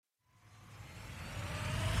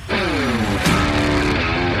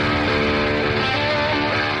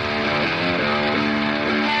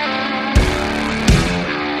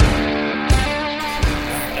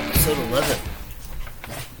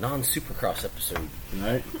non-Supercross episode.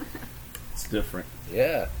 Right? It's different.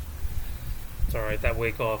 Yeah. It's alright, that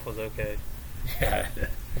week off was okay. Yeah. I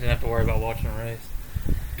didn't have to worry about watching a race.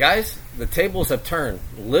 Guys, the tables have turned.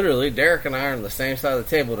 Literally, Derek and I are on the same side of the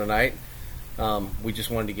table tonight. We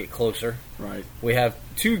just wanted to get closer. Right. We have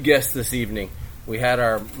two guests this evening. We had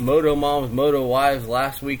our Moto Moms, Moto Wives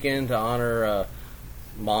last weekend to honor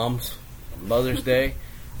Moms, Mother's Day.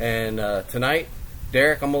 And tonight,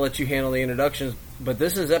 Derek, I'm going to let you handle the introductions. But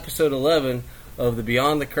this is episode 11 of the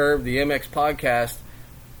Beyond the Curve, the MX podcast.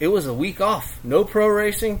 It was a week off. No pro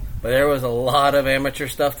racing, but there was a lot of amateur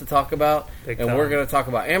stuff to talk about. Big and time. we're going to talk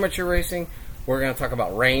about amateur racing. We're going to talk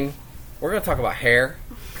about rain. We're going to talk about hair.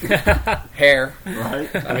 Hair.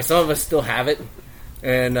 Right. I mean, some of us still have it.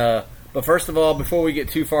 And but first of all, before we get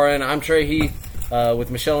too far in, I'm Trey Heath with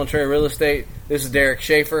Michelle and Trey Real Estate. This is Derek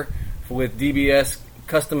Schaefer with DBS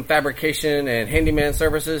Custom Fabrication and Handyman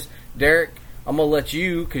Services. Derek, I'm going to let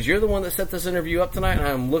you, because you're the one that set this interview up tonight, and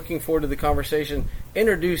I'm looking forward to the conversation.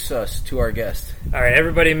 Introduce us to our guest. All right,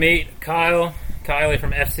 everybody meet Kylie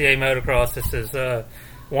from FCA Motocross. This is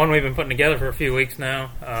one we've been putting together for a few weeks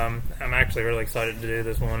now. I'm actually really excited to do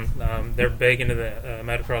this one. They're big into the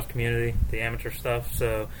motocross community, the amateur stuff.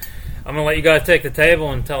 So I'm going to let you guys take the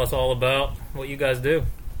table and tell us all about what you guys do.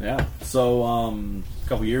 Yeah. So a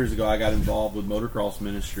couple years ago, I got involved with motocross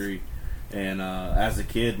ministry. And as a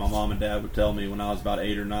kid, my mom and dad would tell me when I was about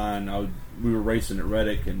 8 or 9, we were racing at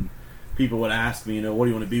Reddick, and people would ask me, what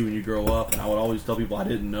do you want to be when you grow up? And I would always tell people I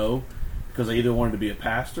didn't know, because I either wanted to be a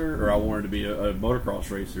pastor or I wanted to be a motocross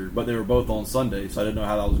racer. But they were both on Sunday, so I didn't know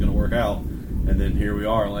how that was going to work out. And then here we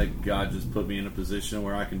are. Like, God just put me in a position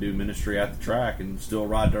where I can do ministry at the track and still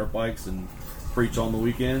ride dirt bikes and preach on the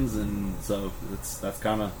weekends. And so that's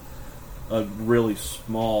kind of a really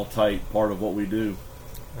small, tight part of what we do.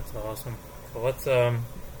 That's awesome. Well,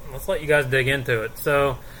 let's let you guys dig into it.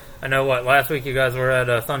 So, I know last week you guys were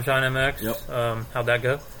at Sunshine MX. Yep. How'd that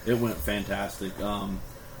go? It went fantastic.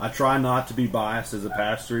 I try not to be biased as a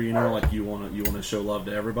pastor. Like you want to show love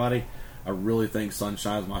to everybody. I really think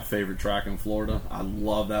Sunshine is my favorite track in Florida. I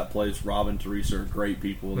love that place. Rob and Teresa are great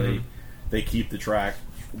people. Mm-hmm. They keep the track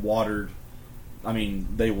watered. I mean,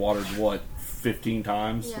 they watered 15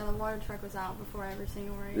 times. Yeah, the water truck was out before every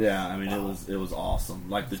single race. Yeah, I mean it was awesome.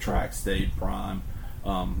 Like the track stayed prime.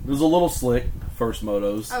 It was a little slick first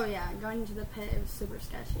motos. Oh yeah, going into the pit it was super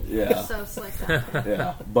sketchy. Yeah. It was so slick out there.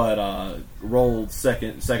 Yeah, but rolled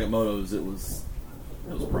second motos it was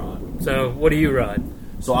prime. So, what do you ride?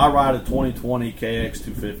 So I ride a 2020 KX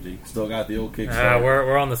 250. Still got the old kickstart.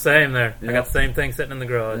 We're on the same there. Yep. I got the same thing sitting in the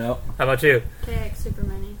garage. Yep. How about you? KX Super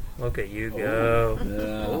Mini. Look at you go.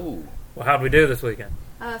 Yeah. Ooh. Well, how'd we do this weekend?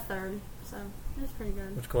 Third, so it was pretty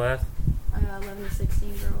good. Which class? 11 to 16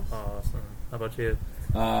 girls. Awesome. How about you?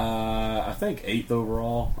 I think 8th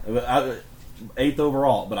overall. 8th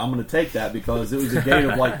overall, but I'm going to take that because it was a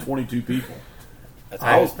game of like 22 people.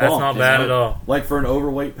 That's That's not bad at all. Like for an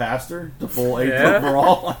overweight pastor to pull 8th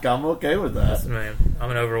overall, like I'm okay with that. Listen, man,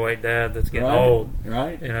 I'm an overweight dad that's getting Right. old.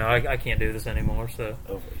 Right? I can't do this anymore. So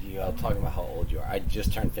You all talking about how old you are. I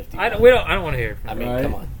just turned 50. I don't want to hear. I mean, Right.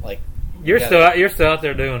 come on. Like, You're gotta- still out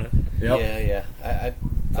there doing it. Yep. Yeah.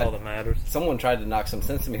 That's all that matters. Someone tried to knock some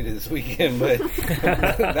sense into me this weekend, but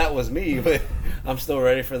that was me. But I'm still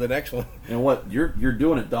ready for the next one. And what you're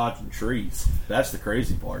doing it dodging trees. That's the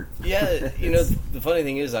crazy part. Yeah, the funny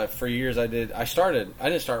thing is, for years I didn't start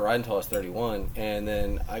riding until I was 31, and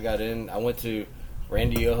then I went to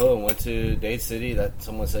Randy Yoho and went to Dade City. That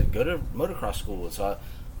someone said go to motocross school. So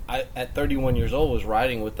I at 31 years old was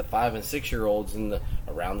riding with the 5 and 6 year olds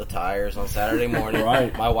around the tires on Saturday morning.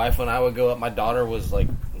 Right. My wife and I would go up. My daughter was like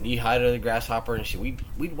knee high to the grasshopper, and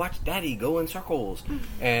we'd watch Daddy go in circles.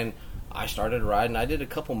 And I started riding. I did a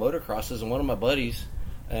couple motocrosses, and one of my buddies,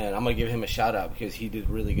 and I'm gonna give him a shout out because he did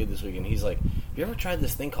really good this weekend. He's like, "Have you ever tried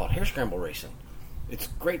this thing called hair scramble racing? It's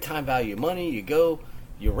great time value money. You go,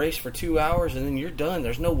 you race for 2 hours, and then you're done.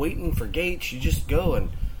 There's no waiting for gates. You just go." And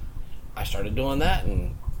I started doing that,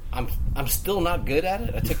 and I'm still not good at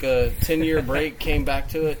it. I took a 10-year break, came back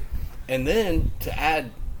to it, and then to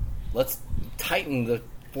add, let's tighten the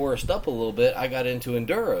forest up a little bit. I got into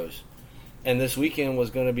enduros, and this weekend was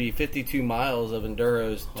going to be 52 miles of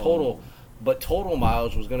enduros total, but total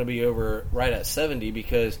mileage was going to be over right at 70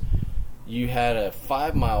 because you had a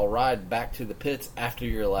 5-mile ride back to the pits after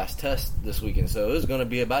your last test this weekend. So it was going to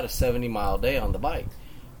be about a 70-mile day on the bike,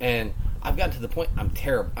 and I've gotten to the point I'm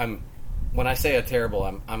terrible. When I say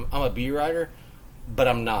I'm a B rider, but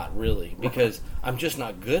I'm not really because I'm just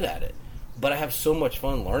not good at it. But I have so much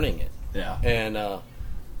fun learning it. Yeah. And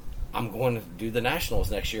I'm going to do the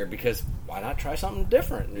nationals next year because why not try something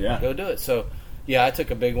different and Yeah. go do it. So Yeah, I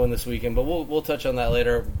took a big one this weekend, but we'll touch on that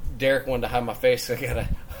later. Derek wanted to hide my face. I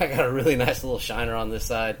got a really nice little shiner on this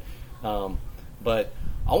side, but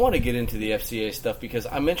I want to get into the FCA stuff because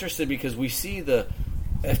I'm interested because we see the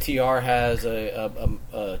FTR has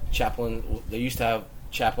a chaplain. They used to have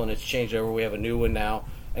chaplain. It's changed over. We have a new one now,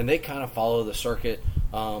 and they kind of follow the circuit.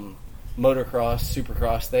 Motocross,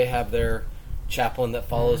 Supercross, they have their chaplain that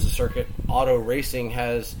follows the circuit. Auto racing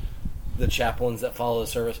has the chaplains that follow the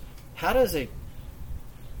service. How does a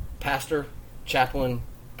pastor, chaplain,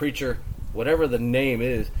 preacher, whatever the name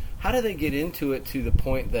is, how do they get into it to the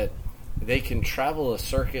point that they can travel a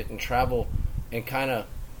circuit and travel and kind of,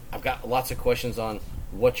 I've got lots of questions on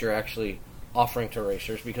what you're actually offering to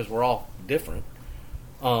racers because we're all different.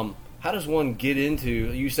 How does one get into,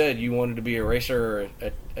 you said you wanted to be a racer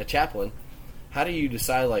or a chaplain. How do you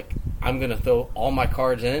decide, like, I'm going to throw all my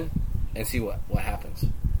cards in and see what happens?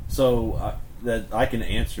 So that I can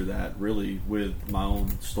answer that really with my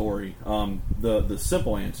own story. The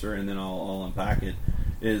simple answer, and then I'll unpack it,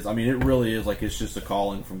 is, I mean, it really is like it's just a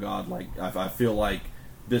calling from God. Like, I feel like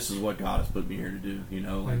this is what God has put me here to do. You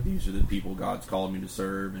know, like these are the people God's called me to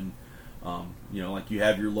serve. And, you know, like you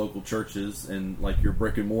have your local churches and like your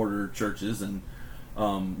brick and mortar churches. And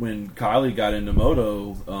when Kylie got into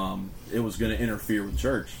moto, it was going to interfere with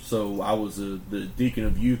church. So I was the deacon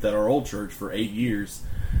of youth at our old church for 8 years.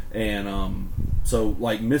 And so,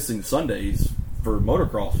 like, missing Sundays for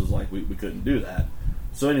motocross was like we couldn't do that.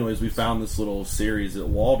 So anyways, we found this little series at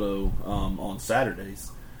Waldo on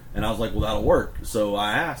Saturdays. And I was like, well, that'll work. So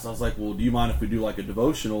I asked, I was like, well, do you mind if we do like a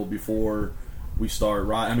devotional before we start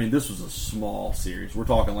riding? I mean, this was a small series. We're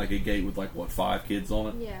talking like a gate with like, what, 5 kids on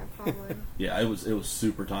it? Yeah, probably. Yeah, it was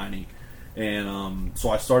super tiny. And so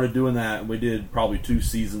I started doing that. We did probably 2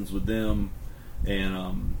 seasons with them.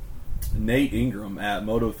 And Nate Ingram at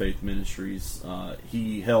Moto Faith Ministries,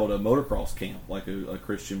 he held a motocross camp, like a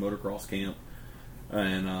Christian motocross camp.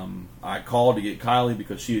 And I called to get Kylie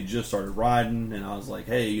because she had just started riding, and I was like,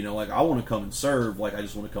 hey, you know, like, I want to come and serve. Like, I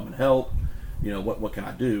just want to come and help. You know, what can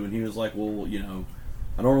I do? And he was like, well, you know,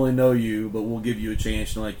 I don't really know you, but we'll give you a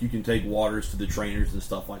chance. And, like, you can take waters to the trainers and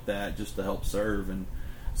stuff like that just to help serve. And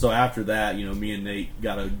so after that, you know, me and Nate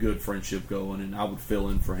got a good friendship going, and I would fill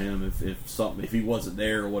in for him if he wasn't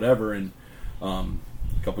there or whatever. And a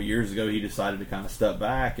couple years ago, he decided to kind of step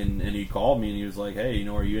back, and he called me, and he was like, hey, you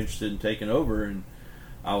know, are you interested in taking over? And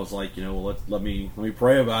I was like, you know, well, let me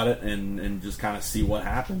pray about it and just kind of see what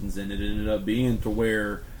happens. And it ended up being to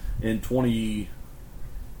where in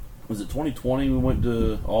 2020 we went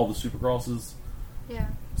to all the Supercrosses. Yeah.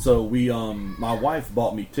 So we my wife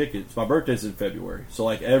bought me tickets. My birthday's in February, so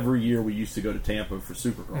like every year we used to go to Tampa for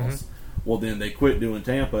Supercross. Well, then they quit doing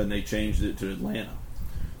Tampa and they changed it to Atlanta.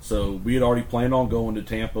 So we had already planned on going to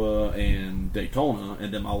Tampa and Daytona,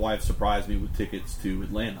 and then my wife surprised me with tickets to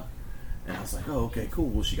Atlanta. And I was like, oh, okay, cool.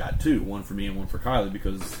 Well, she got 2, one for me and one for Kylie,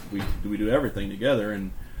 because we do everything together.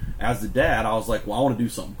 And as the dad, I was like, well, I want to do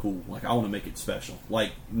something cool. Like, I want to make it special.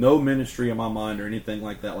 Like, no ministry in my mind or anything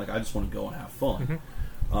like that. Like, I just want to go and have fun.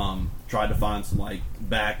 Tried to find some, like,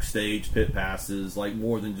 backstage pit passes, like,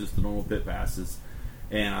 more than just the normal pit passes.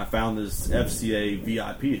 And I found this FCA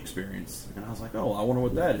VIP experience. And I was like, oh, I wonder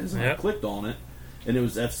what that is. And I clicked on it. And it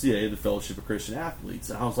was FCA, the Fellowship of Christian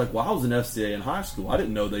Athletes. And I was like, well, I was in FCA in high school. I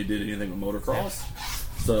didn't know they did anything with motocross.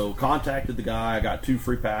 So contacted the guy. I got 2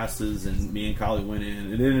 free passes, and me and Kylie went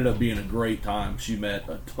in. It ended up being a great time. She met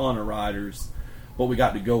a ton of riders. But we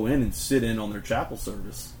got to go in and sit in on their chapel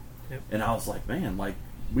service. Yep. And I was like, man, like,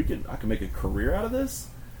 I can make a career out of this.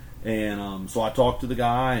 And so I talked to the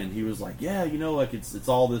guy, and he was like, yeah, you know, like, it's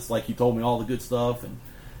all this, like, he told me all the good stuff. And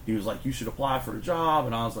he was like, you should apply for a job.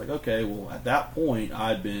 And I was like, okay. Well, at that point,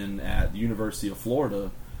 I'd been at the University of Florida.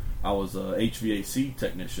 I was a HVAC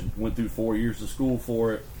technician. Went through 4 years of school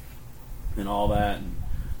for it and all that.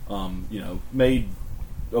 And, you know, made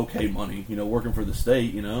okay money, you know, working for the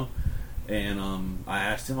state, you know. And I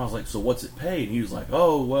asked him, I was like, so what's it pay? And he was like,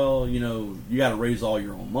 oh, well, you know, you got to raise all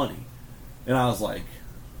your own money. And I was like,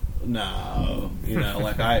 no, you know,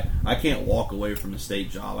 like I can't walk away from a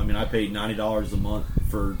state job. I mean, I paid $90 a month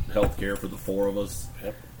for health care for the 4 of us.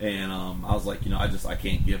 Yep. And I was like, you know, I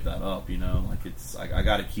can't give that up, you know, like I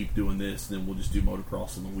got to keep doing this, and then we'll just do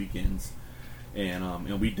motocross on the weekends.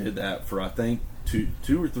 And we did that for, I think,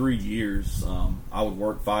 two or 3 years. I would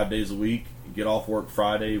work 5 days a week, get off work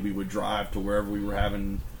Friday. We would drive to wherever we were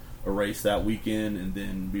having a race that weekend, and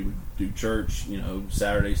then we would do church, you know,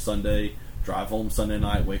 Saturday, Sunday, drive home Sunday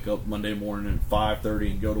night, wake up Monday morning at 5:30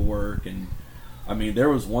 and go to work. And I mean, there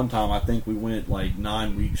was one time I think we went like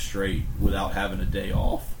 9 weeks straight without having a day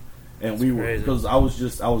off. And That's we were, crazy. because I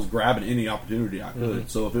was grabbing any opportunity I could.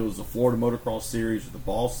 So if it was the Florida Motocross Series or the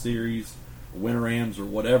Boss Series, Winter Ams or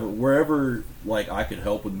whatever, wherever like I could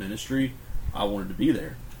help with ministry, I wanted to be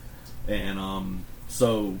there. And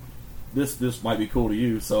so this might be cool to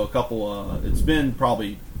you. So it's been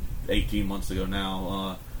probably 18 months ago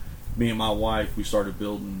now. Me and my wife, we started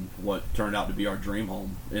building what turned out to be our dream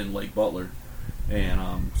home in Lake Butler.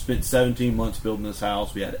 And spent 17 months building this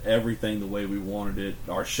house. We had everything the way we wanted it.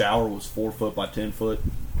 Our shower was 4 foot by 10 foot.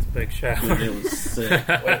 It's a big shower. Dude, it was sick.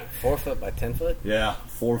 Wait, 4 foot by 10 foot? Yeah,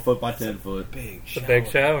 4 foot by 10 foot. Big It's shower. a big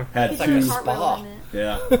shower. Had It's like like a two, a cartwheel spa. in it.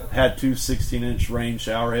 yeah, had two 16-inch rain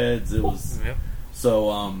shower heads. It was Yep.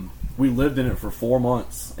 so. We lived in it for 4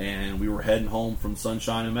 months, and we were heading home from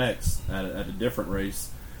Sunshine MX at a different race.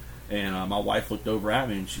 And my wife looked over at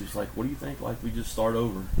me, and she was like, "What do you think? Like, we just start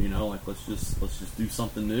over? You know, like let's just do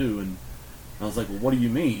something new." And I was like, "Well, what do you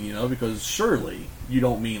mean? You know, because surely you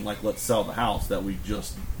don't mean like let's sell the house that we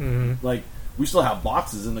just like we still have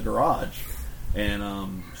boxes in the garage."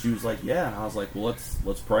 And she was like, "Yeah." And I was like, "Well,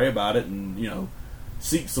 let's pray about it and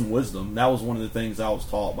seek some wisdom." That was one of the things I was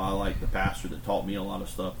taught by like the pastor that taught me a lot of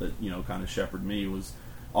stuff that kind of shepherded me was.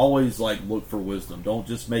 Always like look for wisdom. Don't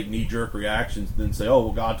just make knee-jerk reactions and then say, "Oh,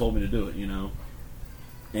 well, God told me to do it,"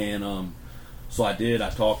 And so I did.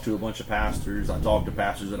 I talked to a bunch of pastors. I talked to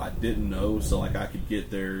pastors that I didn't know, so like I could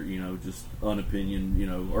get their just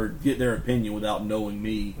unopinion, or get their opinion without knowing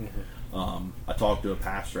me. I talked to a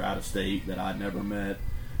pastor out of state that I'd never met,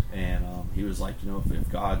 and he was like,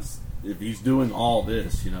 if He's doing all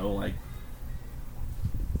this, like.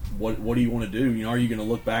 What do you want to do? Are you going to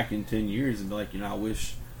look back in 10 years and be like, I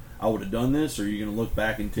wish I would have done this? Or are you going to look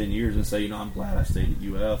back in 10 years and say, I'm glad I stayed at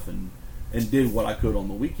UF and did what I could on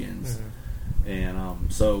the weekends?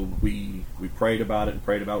 And so we prayed about it.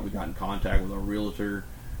 We got in contact with our realtor,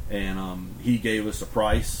 and he gave us a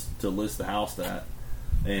price to list the house at.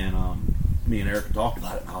 And me and Erica talked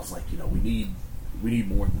about it, and I was like, we need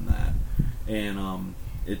more than that. And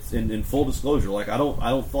it's in full disclosure, like I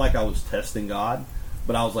don't feel like I was testing God.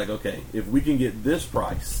 But I was like, okay, if we can get this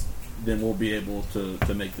price, then we'll be able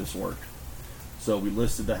to make this work. So we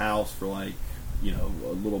listed the house for like, a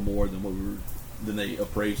little more than they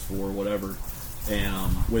appraised for or whatever.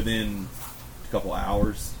 And within a couple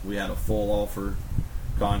hours, we had a full offer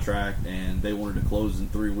contract, and they wanted to close in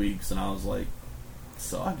 3 weeks. And I was like,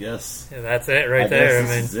 so I guess that's it right there.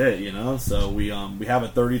 This is it, So we have a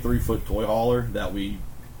 33-foot toy hauler that we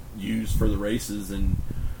use for the races, and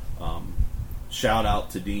shout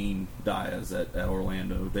out to Dean Diaz at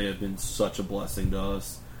Orlando. They have been such a blessing to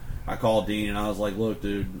us. I called Dean and I was like, "Look,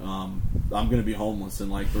 dude, I'm going to be homeless in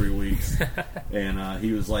like 3 weeks." And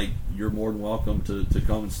he was like, "You're more than welcome to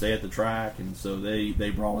come and stay at the track." And so they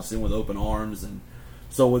brought us in with open arms. And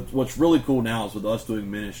so what's really cool now is with us doing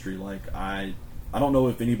ministry, like I don't know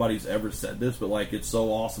if anybody's ever said this, but like it's so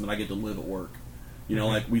awesome that I get to live at work.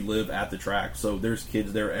 Like we live at the track. So there's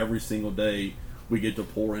kids there every single day we get to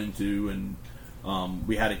pour into. And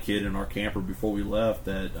we had a kid in our camper before we left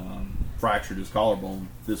that fractured his collarbone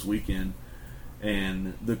this weekend.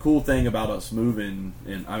 And the cool thing about us moving,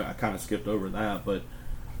 and I kind of skipped over that, but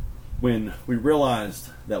when we realized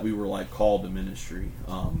that we were like called to ministry,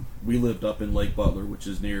 we lived up in Lake Butler, which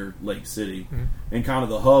is near Lake City, and kind of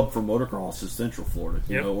the hub for motocross is Central Florida,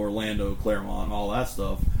 Orlando, Claremont, all that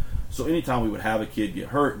stuff. So anytime we would have a kid get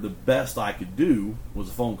hurt, the best I could do was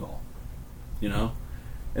a phone call,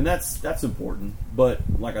 And that's important, but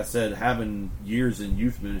like I said, having years in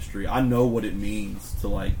youth ministry, I know what it means to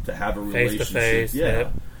have a relationship, face-to-face,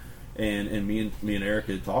 yep. And me and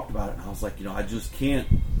Erica had talked about it, and I was like, I just can't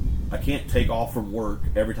take off from work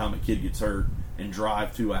every time a kid gets hurt and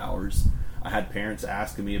drive 2 hours. I had parents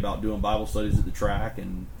asking me about doing Bible studies at the track,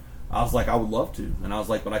 and I was like, I would love to, and I was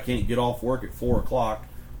like, but I can't get off work at 4 o'clock,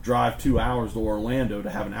 drive 2 hours to Orlando to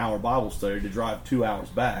have an hour Bible study, to drive 2 hours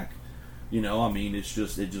back.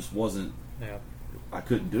 It just wasn't. Yeah. I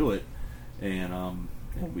couldn't do it, and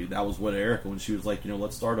that was what Erica, when she was like,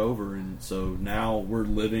 let's start over, and so now we're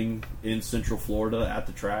living in Central Florida at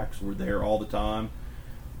the tracks. We're there all the time.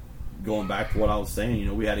 Going back to what I was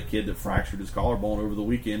saying, we had a kid that fractured his collarbone over the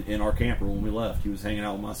weekend in our camper when we left. He was hanging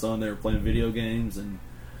out with my son. They were playing video games, and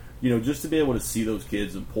just to be able to see those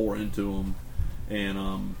kids and pour into them,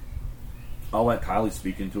 and I'll let Kylie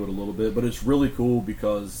speak into it a little bit, but it's really cool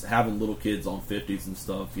because having little kids on 50s and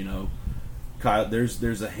stuff,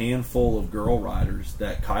 there's a handful of girl riders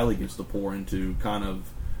that Kylie gets to pour into, kind of,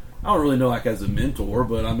 I don't really know like as a mentor,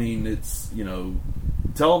 but I mean, it's,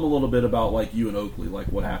 tell them a little bit about like you and Oakley, like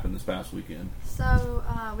what happened this past weekend. So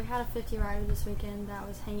we had a 50 rider this weekend that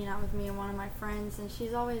was hanging out with me and one of my friends, and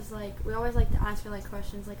she's always like, we always like to ask her like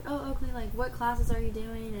questions like, oh Oakley, like what classes are you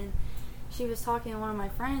doing? And she was talking to one of my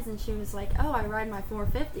friends, and she was like, oh, I ride my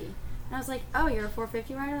 450. And I was like, oh, you're a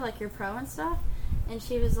 450 rider, like you're pro and stuff? And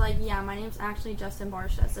she was like, yeah, my name's actually Justin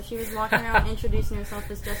Barsha. So she was walking around introducing herself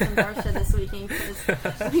as Justin Barsha this weekend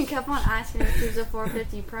because we kept on asking her if she was a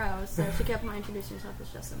 450 pro. So she kept on introducing herself as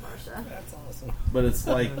Justin Barsha. That's awesome. But it's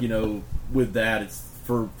like, with that, it's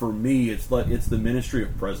for me, it's like it's the ministry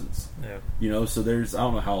of presence. Yeah. So there's, I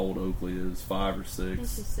don't know how old Oakley is, 5 or 6. I think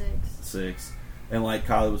she's 6. 6. And like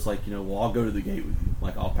Kylie was like, well, I'll go to the gate with you.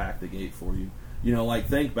 Like I'll pack the gate for you. Like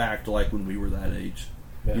think back to like when we were that age.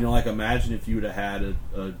 Yeah. Like imagine if you would have had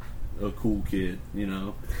a cool kid,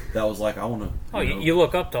 that was like, I want to. Oh, you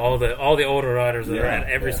look up to all the older riders that are at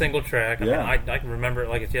every single track. I mean, I can remember it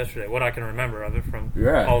like it's yesterday. What I can remember of it from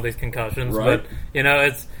all these concussions, right.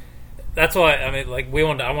 But that's why I mean, like I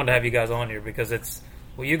wanted to have you guys on here because it's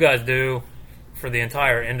what you guys do for the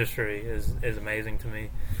entire industry is amazing to me.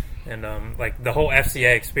 And like the whole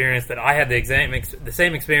FCA experience that I had the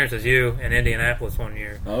same experience as you in Indianapolis one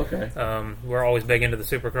year. Okay. We're always big into the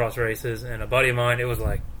Supercross races, and a buddy of mine, it was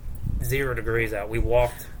like 0 degrees out. We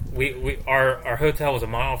walked. Our hotel was a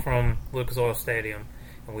mile from Lucas Oil Stadium,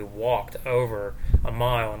 and we walked over a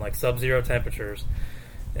mile in like sub-zero temperatures,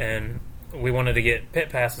 and we wanted to get pit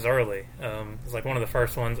passes early. It was like one of the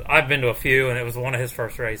first ones. I've been to a few, and it was one of his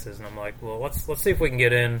first races, and I'm like, well, let's see if we can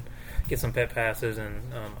get some pit passes, and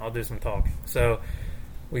I'll do some talking. So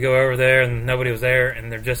we go over there, and nobody was there,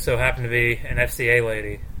 and there just so happened to be an FCA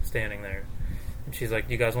lady standing there. And she's like,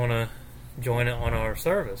 you guys want to join it on our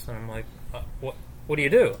service? And I'm like, what do you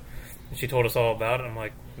do? And she told us all about it. I'm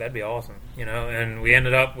like, that'd be awesome, And we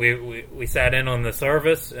ended up, we sat in on the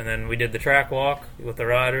service, and then we did the track walk with the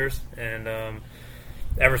riders, and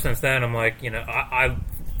ever since then, I'm like, I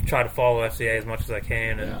try to follow FCA as much as I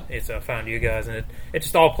can, and I found you guys, and it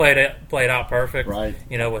just all played out perfect, right?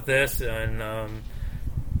 With this, and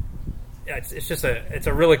it's just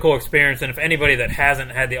a really cool experience. And if anybody that hasn't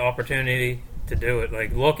had the opportunity to do it,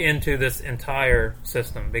 like look into this entire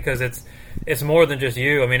system because it's more than just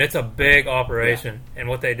you. I mean, it's a big operation, and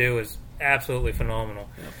what they do is absolutely phenomenal.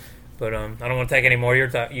 Yeah. But I don't want to take any more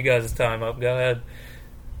of you guys' time up. Go ahead.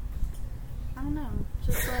 I don't know.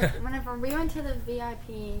 Just like whenever we went to the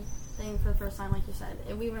VIP thing for the first time, like you said,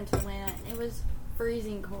 we went to Atlanta. It was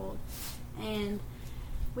freezing cold, and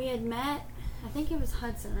we had met. I think it was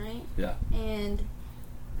Hudson, right? Yeah. And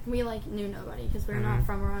we knew nobody because we're not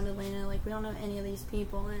from around Atlanta. Like we don't know any of these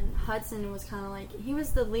people. And Hudson was kind of like he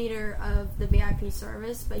was the leader of the VIP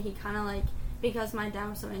service, but he kind of because my dad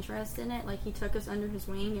was so interested in it, he took us under his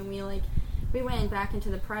wing, and we went back into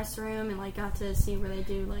the press room and got to see where they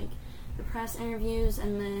do the press interviews,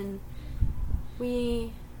 and then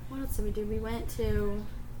what else did we do? We went to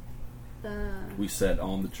we sat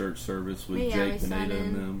on the church service with Jake, Benita,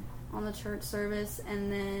 and them on the church service,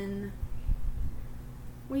 and then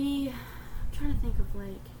I'm trying to think of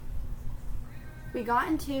we got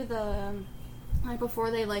into the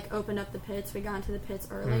before they opened up the pits, we got into the pits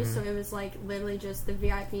early, so it was literally just the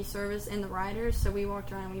VIP service and the riders. So we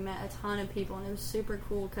walked around and we met a ton of people, and it was super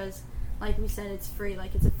cool because like we said, it's free.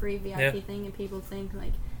 It's a free VIP thing, and people think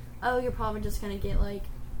oh, you're probably just gonna get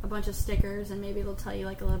a bunch of stickers, and maybe they'll tell you a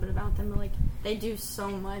little bit about them. But they do so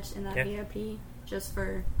much in that VIP just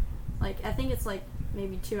for I think it's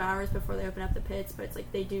maybe 2 hours before they open up the pits, but it's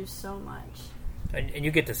they do so much. And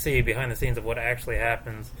you get to see behind the scenes of what actually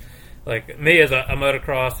happens. Me as a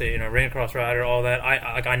motocross, rain cross rider, all that,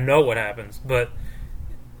 I know what happens, but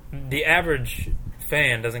the average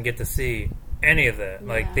fan doesn't get to see any of that,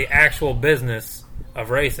 the actual business of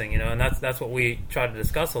racing, and that's what we try to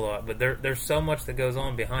discuss a lot. But there's so much that goes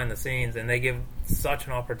on behind the scenes, and they give such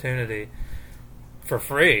an opportunity for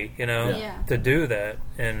free, to do that,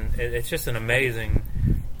 and it's just an amazing.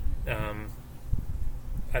 I'm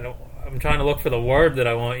trying to look for the word that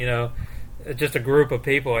I want, It's just a group of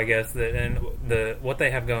people, I guess, and what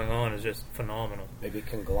they have going on is just phenomenal. Maybe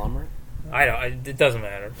conglomerate. It doesn't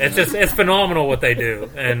matter. It's phenomenal what they do,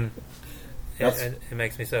 and it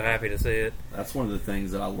makes me so happy to see it. That's one of the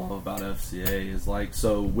things that I love about FCA is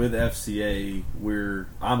so with FCA,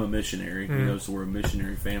 I'm a missionary, so we're a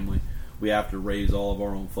missionary family. We have to raise all of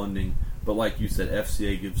our own funding, but like you said,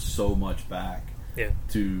 FCA gives so much back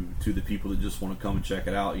to the people that just want to come and check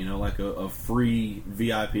it out. A free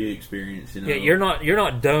VIP experience. Yeah, you're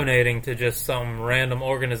not donating to just some random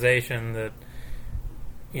organization that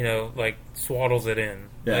swaddles it in.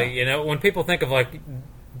 Yeah. When people think of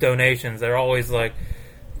donations, they're always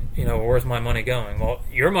where's my money going? Well,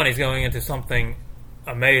 your money's going into something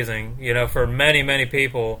amazing. For many, many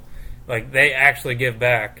people, like, they actually give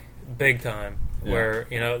back big time. Yeah.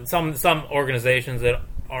 Where, some organizations that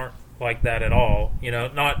aren't like that at all,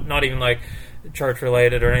 not even like church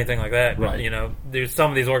related or anything like that. Right. But, there's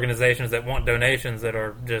some of these organizations that want donations that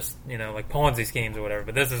are just, like Ponzi schemes or whatever.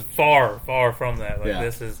 But this is far, far from that.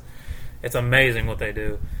 Like, it's amazing what they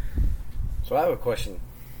do. So I have a question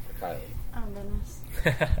for Kylie. Oh, goodness.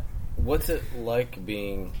 What's it like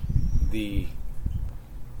being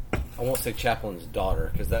I won't say chaplain's daughter,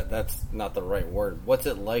 because that's not the right word. What's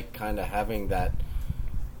it like kind of having that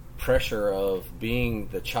pressure of being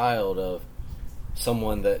the child of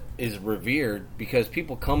someone that is revered, because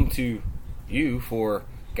people come to you for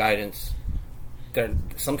guidance.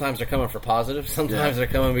 Sometimes they're coming for positive, sometimes they're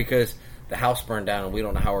coming because the house burned down and we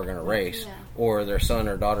don't know how we're going to race, or their son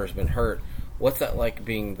or daughter's been hurt. What's that like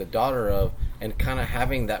being the daughter of, and kind of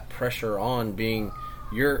having that pressure on being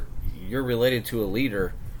you're related to a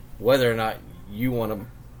leader, whether or not you want to,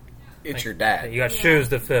 it's your dad. You got shoes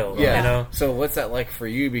to fill. So what's that like for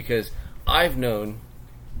you? Because I've known,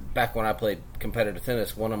 back when I played competitive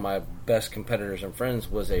tennis, one of my best competitors and friends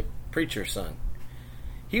was a preacher's son.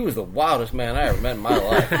 He was the wildest man I ever met in my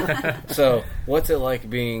life. So what's it like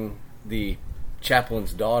being the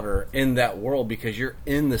chaplain's daughter in that world, because you're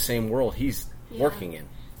in the same world he's working in?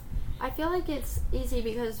 I feel like it's easy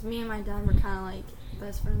because me and my dad were kind of like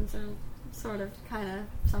best friends, or sort of, kind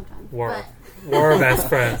of, sometimes. We're best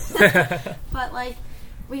friends. But like,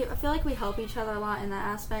 I feel like we help each other a lot in that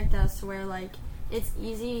aspect, as to where like it's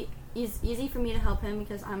easy for me to help him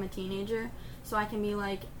because I'm a teenager, so I can be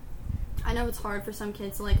like, I know it's hard for some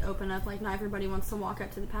kids to like open up, like not everybody wants to walk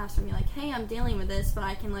up to the pastor and be like, hey, I'm dealing with this, but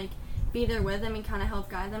I can like be there with them and kind of help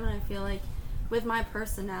guide them. And I feel like with my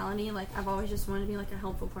personality, like I've always just wanted to be like a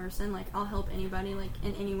helpful person. Like I'll help anybody like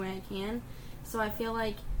in any way I can. So I feel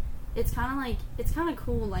like it's kind of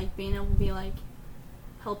cool like being able to be like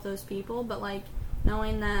help those people, but like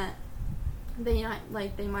knowing that they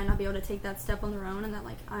might not be able to take that step on their own, and that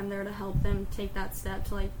like I'm there to help them take that step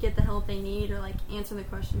to like get the help they need, or like answer the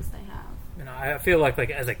questions they have. I feel like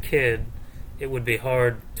as a kid, it would be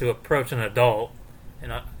hard to approach an adult.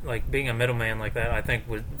 And like being a middleman like that, I think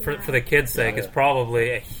for the kids' sake, is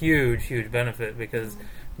probably a huge, huge benefit, because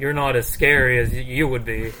you're not as scary as you would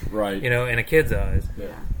be, right? In a kid's eyes. Yeah.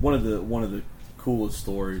 One of the coolest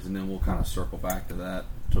stories, and then we'll kind of circle back to that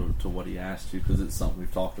to what he asked you, because it's something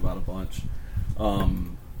we've talked about a bunch.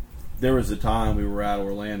 There was a time we were at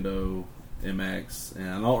Orlando MX,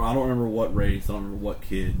 and I don't remember what race, I don't remember what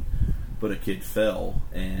kid, but a kid fell,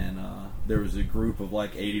 and there was a group of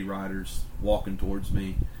like 80 riders walking towards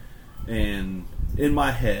me, and in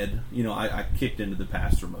my head, I kicked into the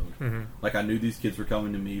pastor mode. Mm-hmm. Like I knew these kids were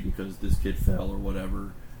coming to me because this kid fell or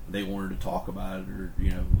whatever. They wanted to talk about it, or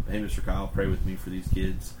hey, Mr. Kyle, pray with me for these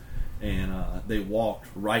kids. And they walked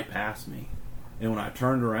right past me, and when I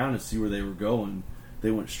turned around to see where they were going, they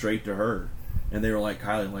went straight to her, and they were like,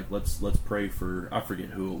 Kylie, like let's pray for, I forget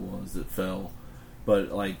who it was that fell,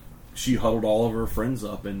 but like she huddled all of her friends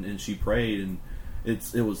up and she prayed, and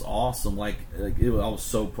it was awesome. I was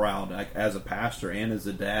so proud, like, as a pastor and as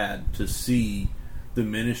a dad, to see the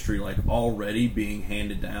ministry like already being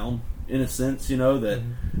handed down in a sense.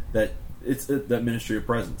 That it's that ministry of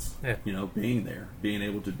presence. Yeah. Being there, being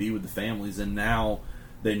able to be with the families, and now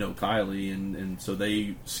they know Kylie, and so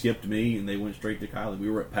they skipped me and they went straight to Kylie. We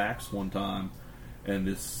were at PAX one time, and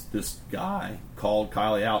this guy called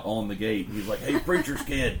Kylie out on the gate. He was like, "Hey, preacher's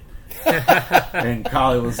kid." And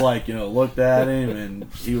Kylie was like, looked at him, and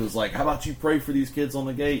he was like, "How about you pray for these kids on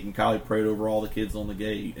the gate?" And Kylie prayed over all the kids on the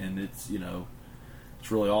gate, and it's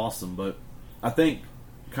really awesome. But I think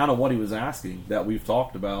kind of what he was asking that we've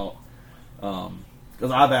talked about,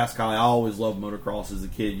 because I've asked Kylie, I always loved motocross as a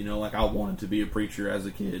kid, like I wanted to be a preacher as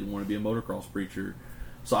a kid and wanted to be a motocross preacher.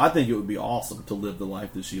 So I think it would be awesome to live the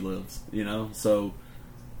life that she lives, so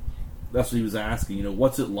that's what he was asking,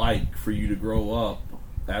 what's it like for you to grow up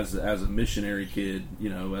as a missionary kid,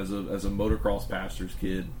 as a motocross pastor's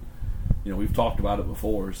kid. We've talked about it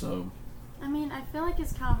before, so. I mean, I feel like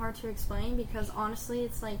it's kind of hard to explain, because honestly,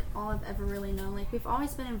 it's like all I've ever really known. Like, we've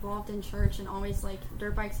always been involved in church, and always like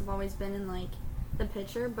dirt bikes have always been in like the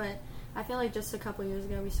picture, but I feel like just a couple years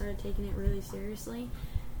ago we started taking it really seriously.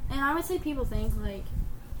 And I would say people think like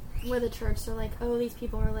with the church, they're like, oh, these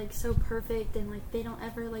people are like so perfect, and like they don't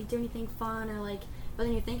ever like do anything fun, or like, but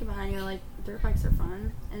then you think about it and you're like, dirt bikes are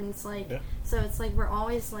fun. And it's like, so it's like we're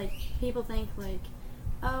always like, people think like,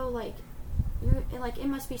 oh, like you're like, it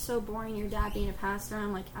must be so boring your dad being a pastor. And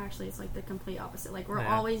I'm like, actually it's like the complete opposite. Like we're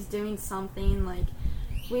always doing something. Like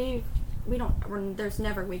there's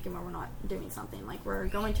never a weekend where we're not doing something. Like, we're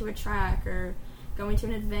going to a track or going to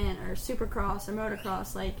an event or supercross or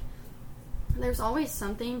motocross. Like, there's always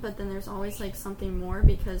something, but then there's always, like, something more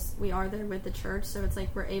because we are there with the church. So it's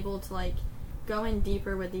like we're able to, like, go in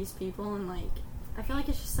deeper with these people. And, like, I feel like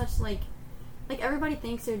it's just such, like, everybody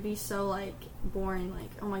thinks it would be so, like, boring. Like,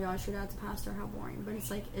 oh my gosh, your dad's a pastor, how boring. But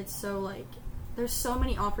it's, like, it's so, like, there's so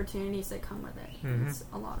many opportunities that come with it. Mm-hmm. It's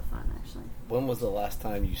a lot of fun, actually. When was the last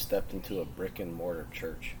time you stepped into a brick and mortar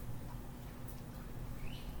church?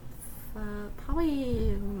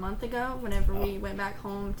 Probably a month ago, whenever we went back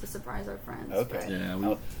home to surprise our friends. Okay.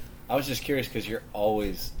 Yeah, I was just curious because you're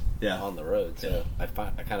always on the road, so I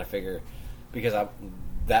kind of figure because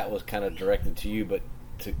that was kind of directed to you, but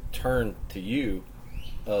to turn to you,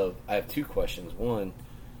 I have two questions. One,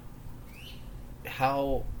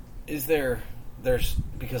 how is there's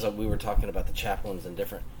because we were talking about the chaplains and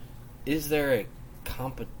different. Is there a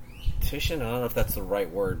competition? I don't know if that's the right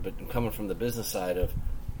word, but coming from the business side of.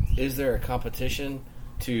 Is there a competition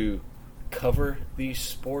to cover these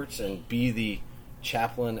sports and be the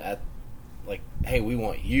chaplain at, like, hey, we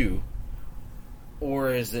want you? Or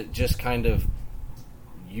is it just kind of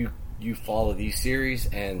you follow these series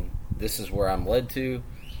and this is where I'm led to?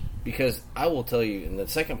 Because I will tell you, and the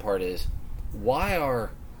second part is, why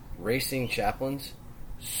are racing chaplains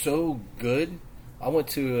so good? I went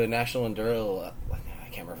to a National Enduro, I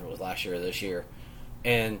can't remember if it was last year or this year,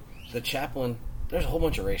 and the chaplain... There's a whole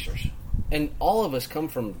bunch of racers. And all of us come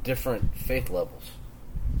from different faith levels.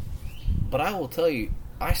 But I will tell you,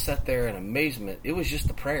 I sat there in amazement. It was just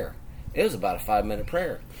a prayer. It was about a 5-minute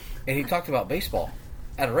prayer. And he talked about baseball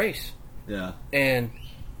at a race. Yeah. And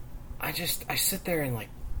I sit there and, like,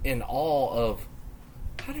 in awe of,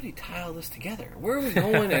 how did he tie all this together? Where are we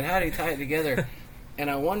going and how did he tie it together?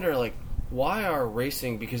 And I wonder, like, why are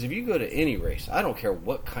racing... Because if you go to any race, I don't care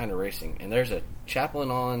what kind of racing, and there's a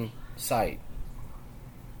chaplain on site,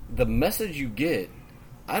 the message you get,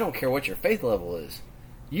 I don't care what your faith level is,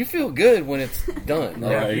 you feel good when it's done.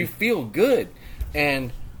 Right. You feel good.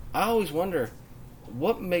 And I always wonder,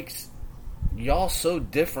 what makes y'all so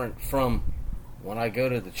different from when I go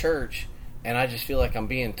to the church and I just feel like I'm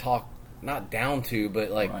being talked, not down to,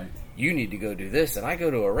 but like, you need to go do this. And I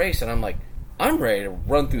go to a race and I'm like, I'm ready to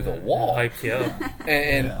run through the wall. Hyped you up.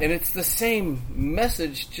 And it's the same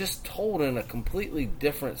message, just told in a completely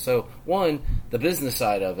different. So, one, the business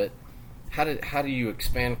side of it. How do you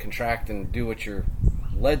expand, contract, and do what you're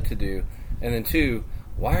led to do? And then two,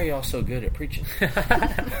 why are y'all so good at preaching?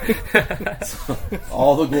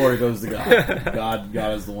 All the glory goes to God.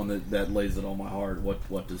 God is the one that lays it on my heart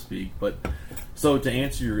what to speak. But so to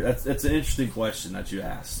answer that's an interesting question that you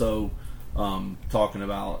asked. So talking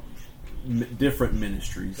about different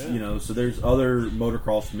ministries, so there's other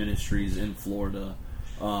motocross ministries in Florida.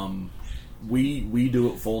 We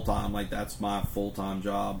do it full time, like that's my full time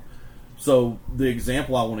job. So the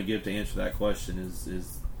example I want to give to answer that question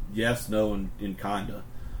is yes, no, and kinda.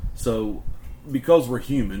 So because we're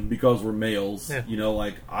human, because we're males,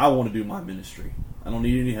 like I want to do my ministry. I don't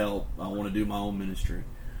need any help. I want to do my own ministry.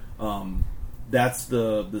 That's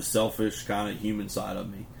the selfish kind of human side of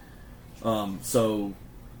me. So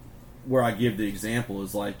where I give the example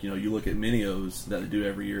is like, you look at Minios that they do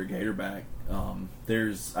every year at Gatorback.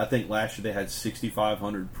 I think last year they had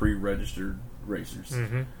 6,500 pre-registered racers.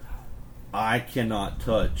 Mm-hmm. I cannot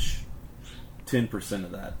touch 10%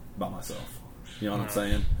 of that by myself. You know what I'm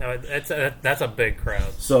saying? No, that's a big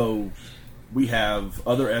crowd. So we have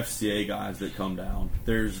other FCA guys that come down.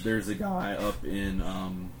 There's a guy up in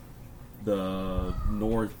the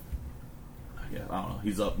north. I don't know.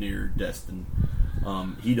 He's up near Destin.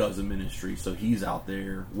 He does a ministry, so he's out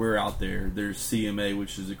there. We're out there. There's CMA,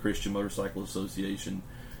 which is a Christian Motorcycle Association.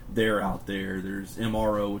 They're out there. There's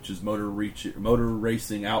MRO, which is Motor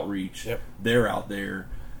Racing Outreach. Yep. They're out there.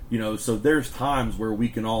 So there's times where we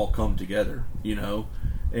can all come together,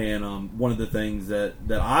 and one of the things that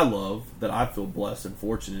I love, that I feel blessed and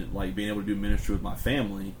fortunate, like being able to do ministry with my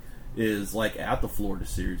family, is like at the Florida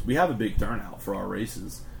Series. We have a big turnout for our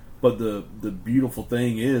races, but the beautiful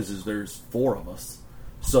thing is there's 4 of us.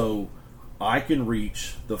 So I can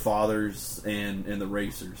reach the fathers and the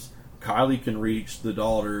racers. Kylie can reach the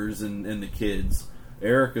daughters and the kids.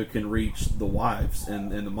 Erica can reach the wives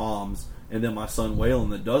and the moms. And then my son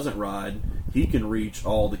Waylon that doesn't ride, he can reach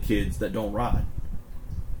all the kids that don't ride.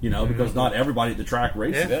 Because not everybody at the track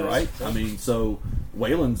races, right? I mean, so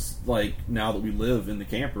Waylon's like, now that we live in the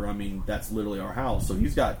camper, I mean, that's literally our house. So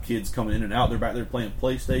he's got kids coming in and out. They're back there playing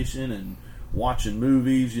PlayStation and watching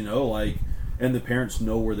movies, and the parents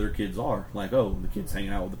know where their kids are. Like, oh, the kid's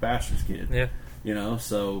hanging out with the pastor's kid. Yeah.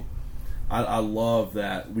 So I love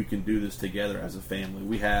that we can do this together as a family.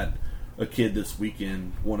 We had a kid this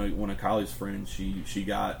weekend, one of Kylie's friends, she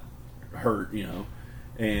got hurt,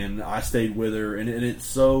 and I stayed with her, and it's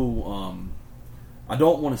so, I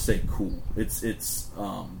don't want to say cool. It's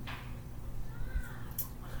I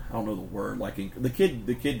don't know the word. Like the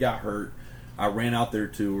kid got hurt. I ran out there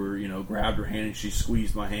to her, grabbed her hand, and she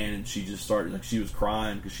squeezed my hand, and she just started, like, she was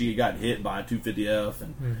crying because she had gotten hit by a 250F,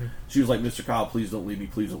 and she was like, "Mr. Kyle, please don't leave me,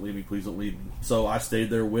 please don't leave me, please don't leave me." So I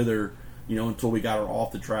stayed there with her, until we got her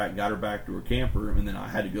off the track, got her back to her camper, and then I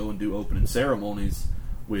had to go and do opening ceremonies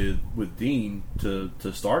with Dean to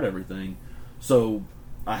start everything. So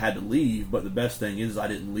I had to leave, but the best thing is I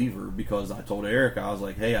didn't leave her, because I told Eric, I was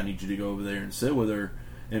like, "Hey, I need you to go over there and sit with her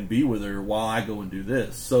and be with her while I go and do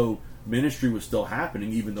this." So ministry was still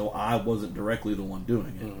happening, even though I wasn't directly the one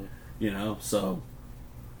doing it, So,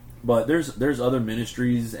 but there's other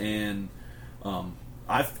ministries, and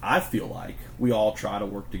I feel like we all try to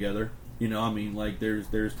work together. Like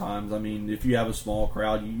there's times. If you have a small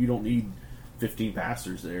crowd, you don't need 15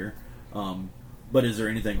 pastors there. But is there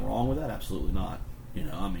anything wrong with that? Absolutely not.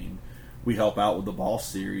 We help out with the Boss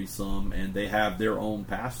series some, and they have their own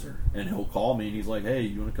pastor, and he'll call me and he's like, "Hey,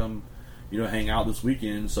 you want to come, hang out this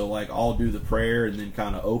weekend?" So like I'll do the prayer and then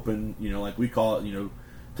kind of open, like we call it,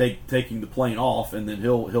 taking the plane off, and then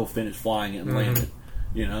he'll finish flying it and land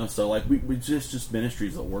it. So like we just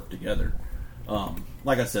ministries that work together.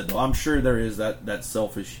 Like I said though, I'm sure there is that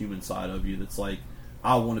selfish human side of you that's like,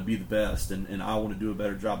 I want to be the best and I want to do a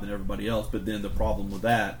better job than everybody else. But then the problem with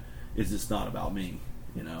that is it's not about me.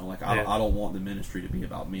 I don't want the ministry to be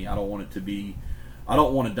about me. I don't want it to be. I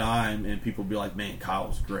don't want to die and people be like, "Man,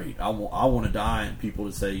 Kyle's great." I want to die and people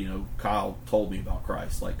to say, "Kyle told me about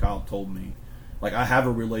Christ." Like Kyle told me, like I have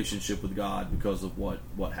a relationship with God because of what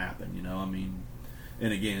happened.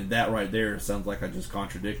 And again, that right there sounds like I just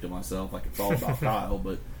contradicted myself. Like it's all about Kyle,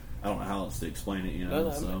 but I don't know how else to explain it.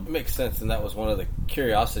 No, so. It makes sense, and that was one of the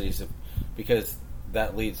curiosities because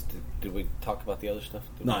that leads to. Did we talk about the other stuff?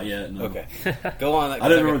 Not yet. No. Okay, go on. I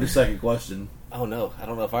didn't remember the second question. Oh no, I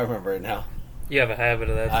don't know if I remember it now. You have a habit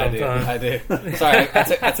of that sometimes. I do. Sorry,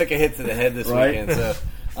 I took a hit to the head this weekend.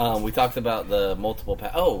 So we talked about the multiple.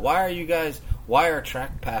 Why are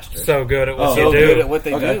track pastors so good at what so they do? Good at what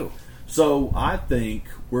they do? So I think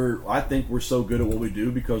we're so good at what we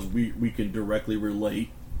do because we can directly relate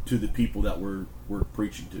to the people that we're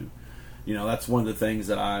preaching to. That's one of the things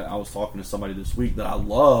that I was talking to somebody this week that I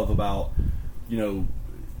love about.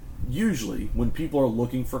 Usually when people are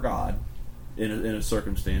looking for God in a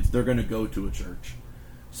circumstance, they're going to go to a church.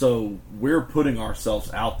 So we're putting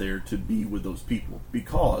ourselves out there to be with those people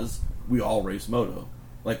because we all race moto.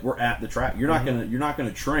 Like we're at the track. You're not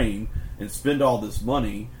gonna train and spend all this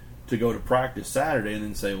money to go to practice Saturday and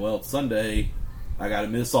then say, "Well, it's Sunday, I got to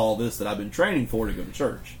miss all this that I've been training for to go to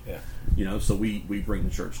church." Yeah. So we bring the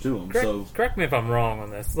church to them. Correct me if I'm wrong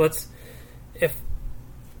on this.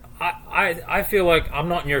 I feel like I'm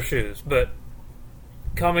not in your shoes, but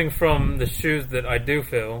coming from the shoes that I do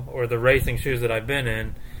fill, or the racing shoes that I've been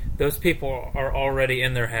in, those people are already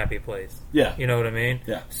in their happy place. Yeah. You know what I mean?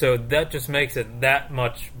 Yeah. So that just makes it that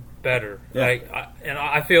much better. Yeah.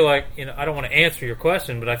 I feel like, I don't want to answer your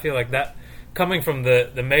question, but I feel like that, coming from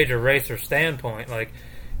the major racer standpoint, like,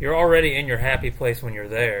 you're already in your happy place when you're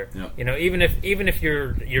there. Yeah. Even if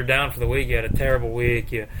you're down for the week, you had a terrible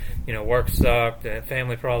week, work sucked,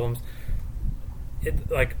 family problems,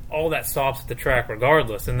 like all that stops at the track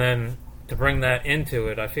regardless. And then to bring that into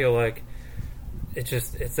it, I feel like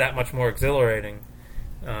it's that much more exhilarating.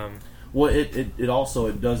 Well, it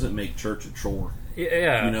also doesn't make church a chore.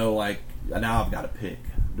 Yeah. Like now I've got to pick.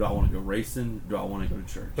 Do I want to go racing? Do I want to go to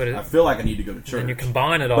church? But I feel like I need to go to church. And you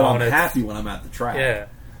combine it all. But I'm happy when I'm at the track. Yeah.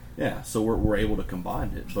 Yeah, so we're able to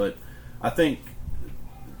combine it. But I think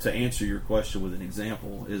to answer your question with an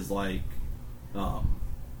example is like,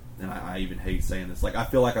 and I even hate saying this, like I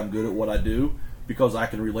feel like I'm good at what I do because I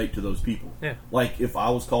can relate to those people. Yeah. Like if I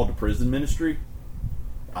was called to prison ministry,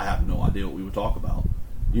 I have no idea what we would talk about.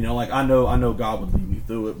 Like I know God would lead me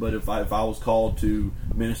through it, but if I was called to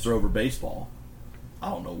minister over baseball, I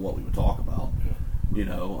don't know what we would talk about.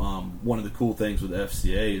 One of the cool things with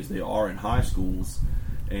FCA is they are in high schools,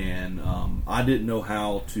 and I didn't know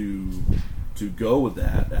how to go with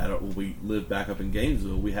that. When we lived back up in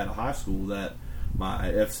Gainesville, we had a high school that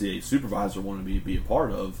my FCA supervisor wanted me to be a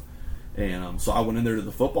part of, and so I went in there to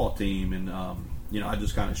the football team, and I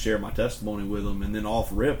just kind of shared my testimony with them, and then off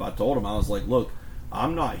rip, I told them, I was like, "Look,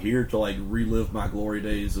 I'm not here to like relive my glory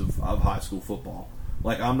days of high school football.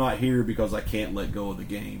 Like I'm not here because I can't let go of the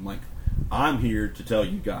game. Like I'm here to tell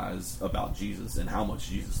you guys about Jesus and how much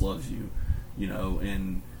Jesus loves you,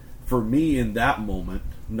 and for me in that moment,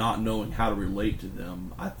 not knowing how to relate to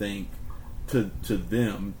them, I think to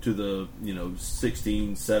them, to the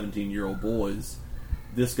 16, 17-year-old boys,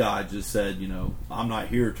 this guy just said, I'm not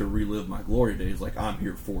here to relive my glory days. Like, I'm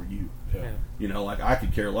here for you. Yeah. Like, I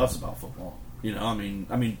could care less about football. I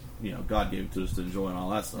mean, God gave it to us to enjoy and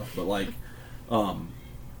all that stuff. But like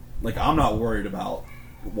I'm not worried about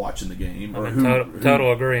watching the game. Or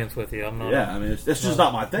total agreement with you. I'm not. Yeah, I mean, it's just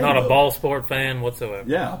not my thing. Not a ball sport fan whatsoever.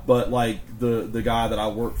 Yeah, but like the guy that I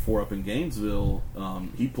worked for up in Gainesville,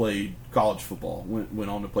 he played college football,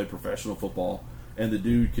 went on to play professional football, and the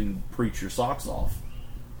dude can preach your socks off.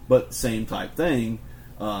 But same type thing.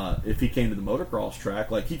 If he came to the motocross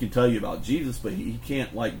track, like, he can tell you about Jesus, but he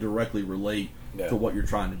can't like directly relate to what you're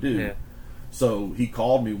trying to do. Yeah. So he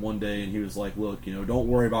called me one day and he was like, "Look, don't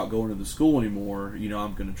worry about going to the school anymore.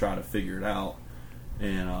 I'm going to try to figure it out."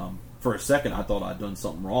 And for a second, I thought I'd done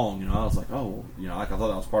something wrong. I was like, "Oh, like, I thought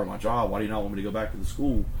that was part of my job. Why do you not want me to go back to the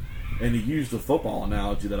school?" And he used a football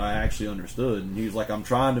analogy that I actually understood. And he was like, "I'm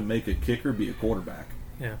trying to make a kicker be a quarterback."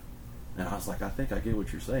 Yeah. And I was like, "I think I get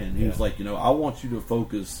what you're saying." He was like, "I want you to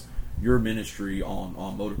focus your ministry on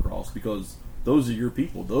motocross, because those are your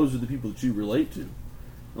people. Those are the people that you relate to."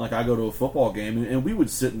 Like, I go to a football game, and we would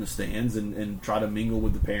sit in the stands and try to mingle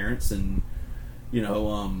with the parents, and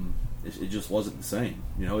it just wasn't the same.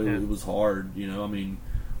 It was hard. I mean,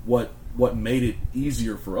 what made it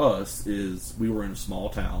easier for us is we were in a small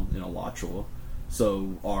town in Alachua,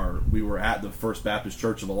 so we were at the First Baptist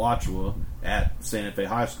Church of Alachua at Santa Fe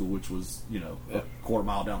High School, which was a quarter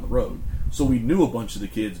mile down the road. So we knew a bunch of the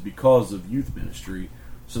kids because of youth ministry,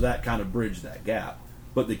 so that kind of bridged that gap.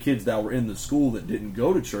 But the kids that were in the school that didn't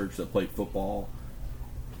go to church, that played football,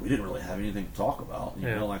 we didn't really have anything to talk about.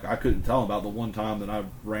 Like, I couldn't tell them about the one time that I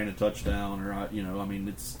ran a touchdown, or I mean,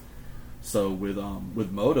 it's so with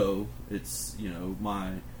moto, it's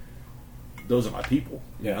those are my people.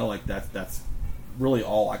 Like, that's really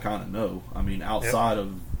all I kind of know. I mean, outside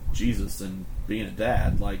of Jesus and being a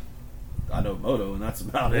dad, like, I know moto, and that's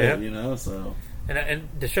about it. So.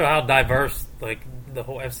 And to show how diverse, like, the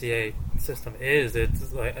whole FCA system is,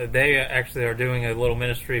 it's like they actually are doing a little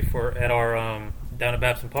ministry at our down at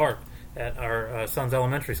Babson Park at our son's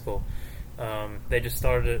elementary school. They just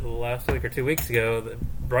started it last week or 2 weeks ago.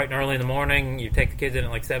 Bright and early in the morning, you take the kids in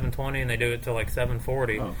at like 7:20, and they do it till like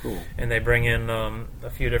 7:40. Oh, cool! And they bring in a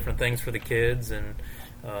few different things for the kids, and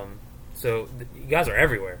so you guys are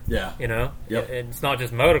everywhere. Yeah, Yep. It's not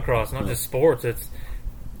just motocross, not just sports.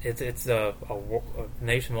 It's a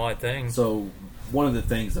nationwide thing. So one of the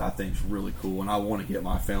things that I think is really cool, and I want to get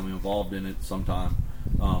my family involved in it sometime.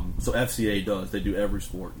 So FCA they do every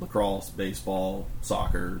sport: lacrosse, baseball,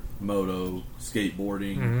 soccer, moto,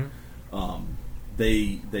 skateboarding. Mm-hmm.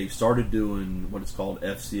 They started doing what is called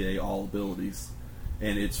FCA All Abilities,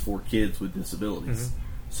 and it's for kids with disabilities. Mm-hmm.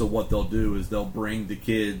 So what they'll do is they'll bring the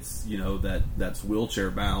kids, that's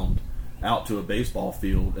wheelchair bound, out to a baseball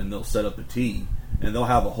field, and they'll set up a tee, and they'll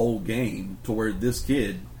have a whole game to where this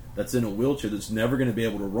kid that's in a wheelchair that's never going to be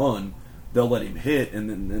able to run, they'll let him hit, and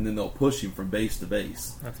then they'll push him from base to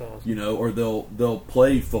base. That's awesome. Or they'll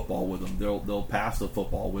play football with him. They'll pass the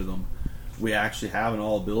football with him. We actually have an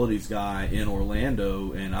all abilities guy in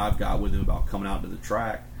Orlando, and I've got with him about coming out to the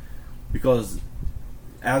track, because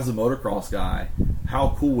as a motocross guy,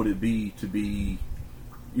 how cool would it be to be,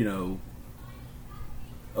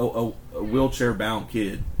 a wheelchair bound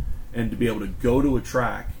kid, and to be able to go to a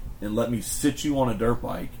track and let me sit you on a dirt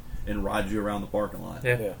bike and ride you around the parking lot.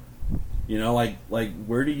 Yeah. Like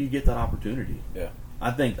where do you get that opportunity? Yeah.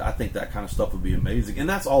 I think that kind of stuff would be amazing, and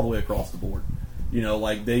that's all the way across the board.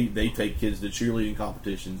 Like they take kids to cheerleading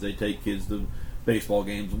competitions, they take kids to baseball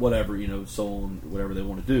games, whatever, so on, whatever they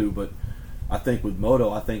want to do. But I think with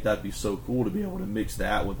moto, I think that'd be so cool to be able to mix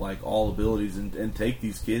that with like all abilities and take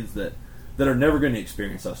these kids that are never going to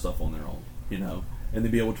experience that stuff on their own, and to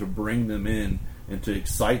be able to bring them in and to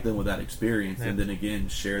excite them with that experience, and then again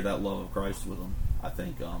share that love of Christ with them. I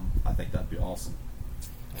think that'd be awesome.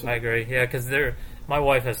 I agree. Yeah, because my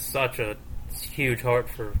wife has such a huge heart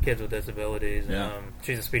for kids with disabilities. Yeah.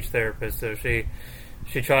 She's a speech therapist, so she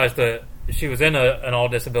tries to. She was in an all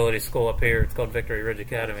disability school up here. It's called Victory Ridge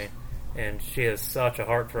Academy, and she has such a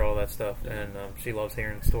heart for all that stuff, and she loves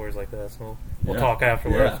hearing stories like that. So we'll talk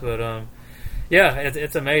afterwards. Yeah. But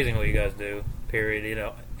it's amazing what you guys do.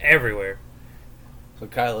 Period. Everywhere. So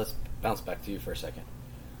Kyle, let's bounce back to you for a second.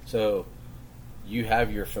 So you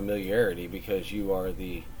have your familiarity because you are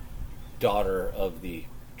the daughter of the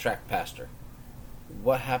track pastor.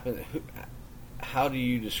 What happened? How do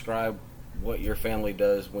you describe what your family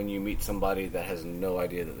does when you meet somebody that has no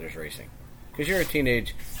idea that there's racing? Because you're a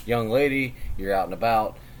teenage young lady, you're out and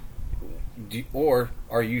about. or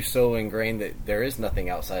are you so ingrained that there is nothing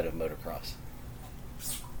outside of motocross?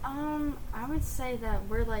 I would say that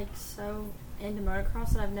we're like so into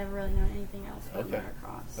motocross that I've never really known anything else but Okay.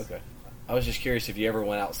 motocross. Okay. I was just curious if you ever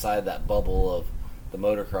went outside that bubble of the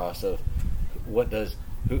motocross of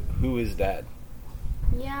who is Dad?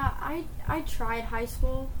 Yeah, I tried high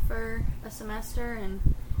school for a semester and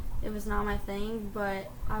it was not my thing, but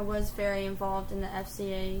I was very involved in the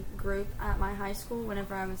FCA group at my high school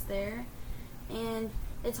whenever I was there. And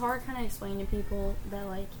it's hard kind of explaining to people that,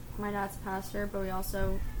 like, my dad's a pastor, but we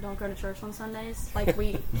also don't go to church on Sundays. Like,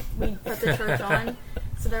 we put the church on.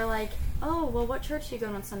 So they're like, oh, well, what church do you go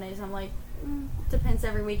to on Sundays? I'm like, depends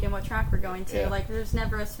every weekend what track we're going to. Yeah. Like, there's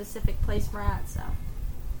never a specific place we're at, so.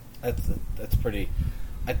 That's pretty.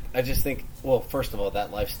 I just think, well, first of all,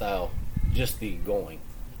 that lifestyle, just the going,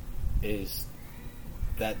 is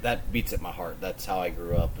that beats at my heart. That's how I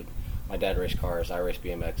grew up. And my dad raced cars, I raced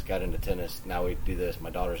BMX, got into tennis. Now we do this.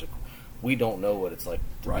 My daughter's we don't know what it's like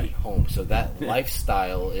to be home. So that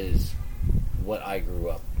lifestyle is what I grew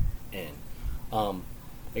up in. I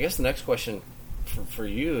guess the next question for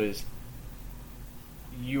you is,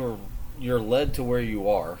 you're led to where you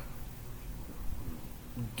are.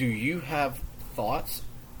 Do you have thoughts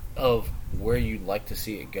of where you'd like to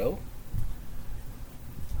see it go?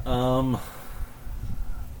 I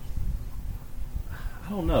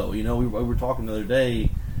don't know. We were talking the other day,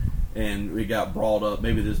 and we got brought up.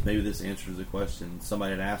 Maybe this answers the question.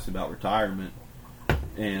 Somebody had asked about retirement,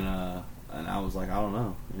 and I was like, I don't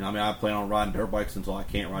know. I plan on riding dirt bikes until I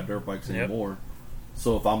can't ride dirt bikes anymore.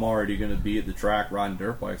 So if I'm already going to be at the track riding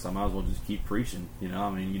dirt bikes, I might as well just keep preaching. You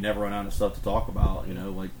never run out of stuff to talk about.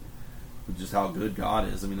 Like just how good God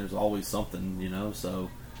is. There's always something. So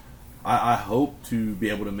I hope to be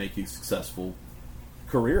able to make a successful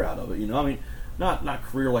career out of it. Not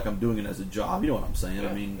career like I'm doing it as a job. You know what I'm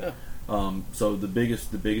saying? Yeah. So the biggest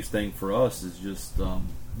thing for us is just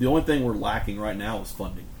the only thing we're lacking right now is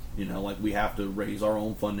funding. We have to raise our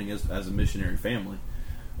own funding as a missionary family.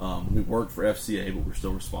 We work for FCA, but we're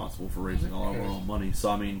still responsible for raising all of our own money.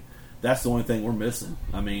 So that's the only thing we're missing.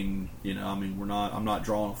 I'm not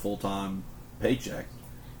drawing a full-time paycheck.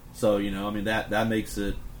 So that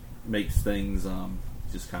makes things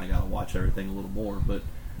just kind of got to watch everything a little more. But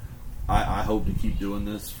I hope to keep doing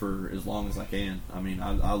this for as long as I can.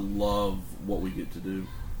 I love what we get to do.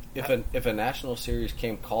 If a national series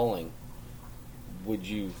came calling, would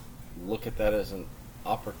you look at that as an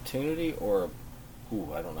opportunity or,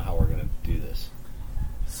 I don't know how we're going to do this?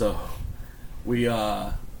 So we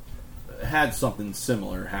had something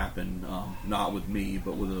similar happen, not with me,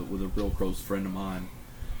 but with a real close friend of mine,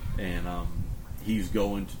 and he's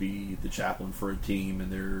going to be the chaplain for a team,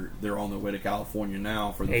 and they're on their way to California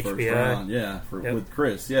now for the first round. Yeah, with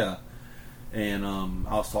Chris. Yeah, and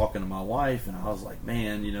I was talking to my wife, and I was like,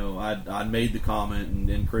 man, I'd made the comment,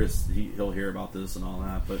 and Chris he'll hear about this and all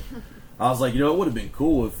that, but I was like, it would have been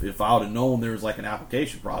cool if I would have known there was like an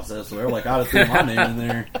application process, or like I'd have threw my name in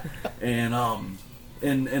there,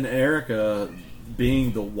 and Erica,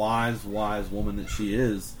 being the wise woman that she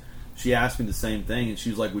is, she asked me the same thing, and she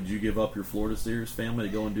was like, would you give up your Florida Series family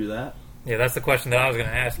to go and do that? Yeah, that's the question that I was going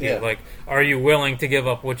to ask you. Yeah. Like, are you willing to give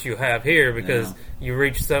up what you have here because you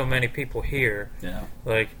reach so many people here? Yeah.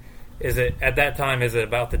 Like, is it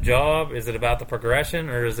about the job? Is it about the progression?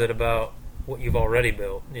 Or is it about what you've already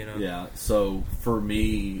built? Yeah. So for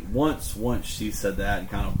me, once she said that and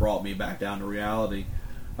kind of brought me back down to reality,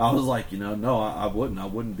 I was like, no, I wouldn't. I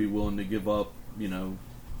wouldn't be willing to give up,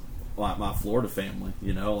 like my Florida family.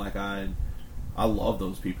 Like I love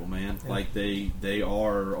those people, man. Yeah. Like they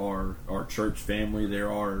are our church family.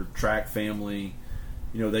 They're our track family.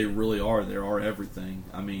 They really are. They're our everything.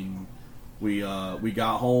 We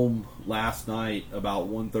got home last night about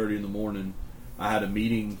 1:30 in the morning. I had a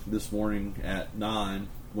meeting this morning at 9.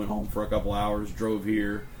 Went home for a couple hours. Drove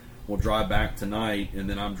here. We'll drive back tonight, and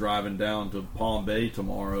then I'm driving down to Palm Bay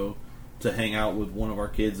tomorrow to hang out with one of our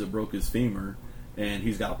kids that broke his femur, and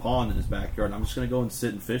he's got a pond in his backyard. And I'm just going to go and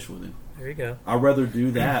sit and fish with him. There you go. I'd rather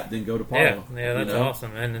do that than go to Palo. Yeah, that's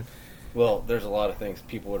awesome. And well, there's a lot of things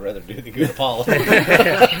people would rather do than go to Palo.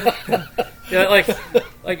 Yeah,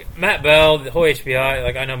 like Matt Bell, the whole HBI.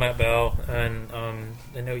 Like I know Matt Bell, and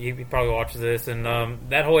I know he probably watches this. And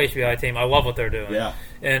that whole HBI team, I love what they're doing. Yeah,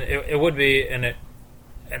 and it would be an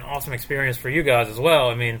awesome experience for you guys as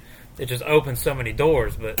well. It just opens so many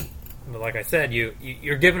doors. But like I said,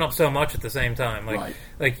 you're giving up so much at the same time.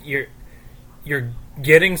 Like you're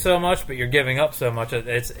getting so much, but you're giving up so much.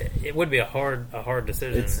 It would be a hard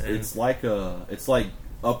decision. It's like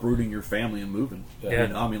uprooting your family and moving. Yeah.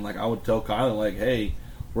 Like I would tell Kylie, like, hey,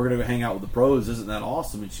 we're going to go hang out with the pros. Isn't that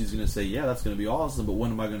awesome? And she's going to say, yeah, that's going to be awesome. But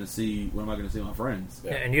when am I going to see my friends?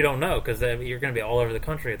 Yeah, and you don't know because you're going to be all over the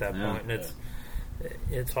country at that point, and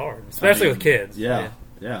it's hard, especially with kids. Yeah.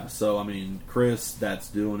 So I mean, Chris, that's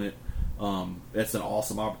doing it. It's an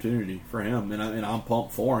awesome opportunity for him, and I'm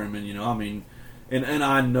pumped for him. And I mean, and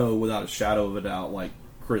I know without a shadow of a doubt, like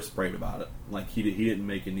Chris prayed about it. Like he didn't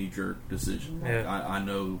make a knee-jerk decision. Like, I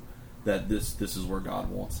know that this is where God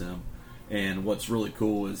wants him. And what's really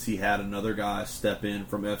cool is he had another guy step in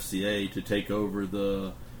from FCA to take over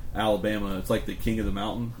the Alabama. It's like the King of the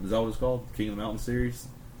Mountain. Is that what it's called? King of the Mountain series?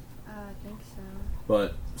 I think so.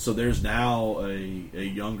 But so there's now a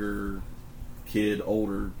younger kid,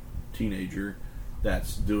 older teenager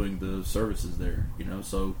that's doing the services there.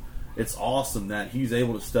 So it's awesome that he's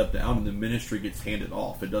able to step down and the ministry gets handed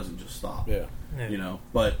off. It doesn't just stop. Yeah.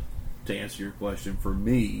 But to answer your question, for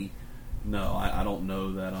me, no, I don't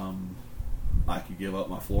know that I could give up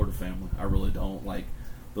my Florida family. I really don't. Like,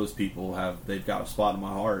 those people they've got a spot in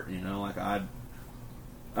my heart. Like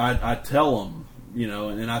I tell them,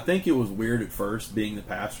 and I think it was weird at first being the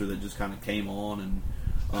pastor that just kind of came on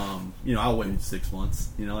and I waited 6 months.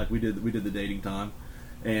 Like we did the dating time,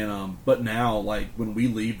 and but now, like, when we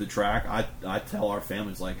leave the track, I tell our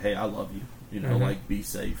families, like, hey, I love you. Like, be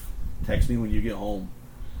safe. Text me when you get home.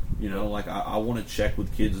 Like, I want to check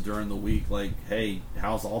with kids during the week, like, hey,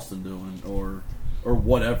 how's Austin doing, or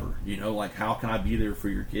whatever. Like, how can I be there for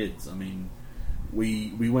your kids? I mean,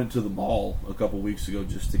 we went to the mall a couple weeks ago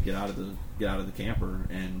just to get out of the camper,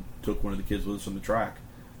 and took one of the kids with us from the track.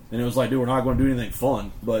 And it was like, dude, we're not going to do anything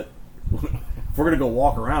fun, but if we're going to go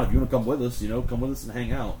walk around, if you want to come with us, come with us and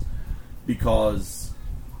hang out. Because,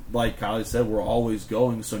 like Kylie said, we're always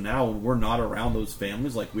going. So now when we're not around those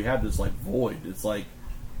families, like, we have this, like, void. It's like,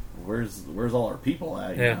 where's all our people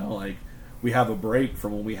at? Like, we have a break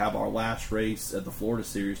from when we have our last race at the Florida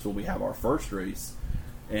Series to when we have our first race.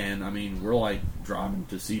 And, I mean, we're, like, driving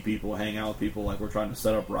to see people, hang out with people. Like, we're trying to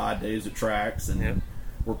set up ride days at tracks. And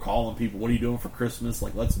we're calling people, what are you doing for Christmas?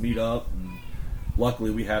 Like, let's meet up. And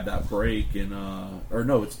luckily, we have that break. And, or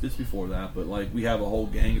no, it's before that. But, like, we have a whole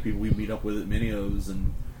gang of people we meet up with at Minio's.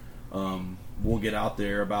 And we'll get out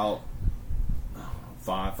there about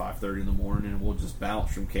 5:30 in the morning, and we'll just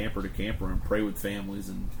bounce from camper to camper and pray with families,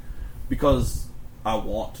 and because I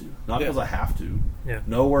want to, not because I have to.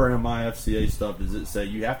 Nowhere in my FCA stuff does it say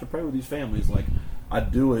you have to pray with these families. Like, I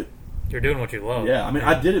do it. You're doing what you love. I mean,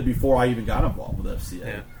 I did it before I even got involved with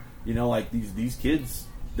FCA. Like, these kids,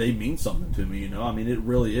 they mean something to me. I mean, it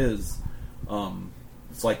really is.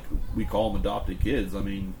 It's like we call them adopted kids. I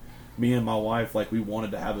mean, me and my wife, like, we wanted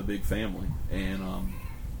to have a big family, and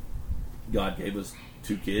God gave us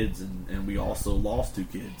 2 kids, and we also lost 2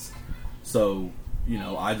 kids. So,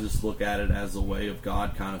 I just look at it as a way of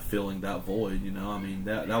God kind of filling that void. I mean,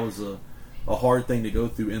 that was a hard thing to go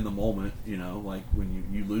through in the moment. Like, when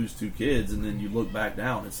you lose 2 kids and then you look back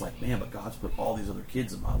down, it's like, man, but God's put all these other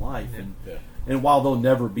kids in my life. And while they'll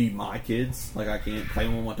never be my kids, like, I can't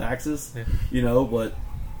claim them on my taxes,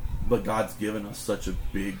 but God's given us such a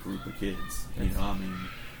big group of kids. I mean,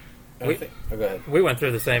 go ahead. We went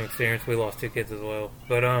through the same experience. We lost 2 kids as well.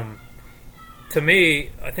 But to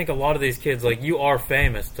me, I think a lot of these kids, like, you are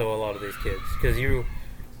famous to a lot of these kids because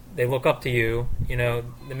they look up to you.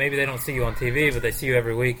 Maybe they don't see you on TV, but they see you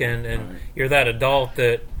every weekend, and you're that adult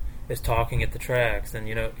that is talking at the tracks. And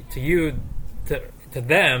to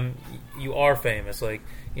them, you are famous. Like,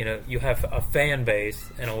 you have a fan base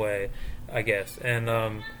in a way, I guess.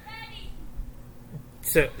 And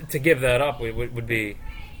so to give that up would be.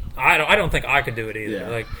 I don't think I could do it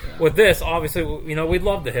either. With this, obviously, we'd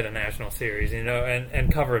love to hit a national series,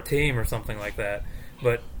 and cover a team or something like that.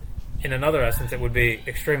 But in another essence, it would be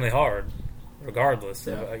extremely hard, regardless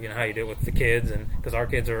of how you do it with the kids, and because our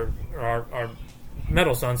kids are our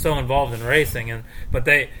middle son's so involved in racing, but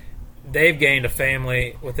they've gained a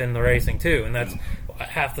family within the racing too, and that's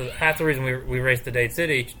half the reason we raced the Dade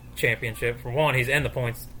City Championship. For one, he's in the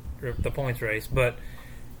points race, but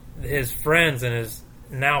his friends and his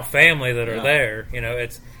now family that are there,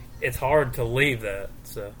 it's hard to leave that.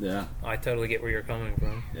 So I totally get where you're coming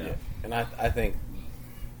from. And I think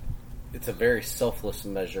it's a very selfless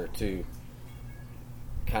measure to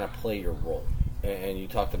kind of play your role. And you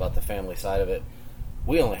talked about the family side of it.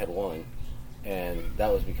 We only had one, and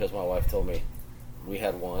that was because my wife told me we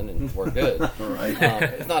had one and we're good.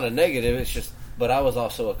 It's not a negative. It's just, but I was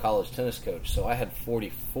also a college tennis coach, so I had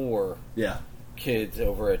 44 kids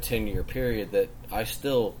over a 10-year period that I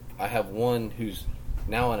have one who's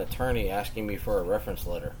now an attorney asking me for a reference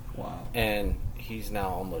letter. Wow. And he's now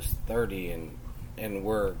almost 30, and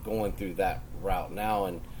we're going through that route now.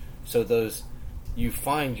 And so those you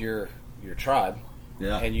find your tribe,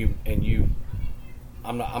 Yeah. and you.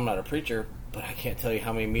 I'm not a preacher, but I can't tell you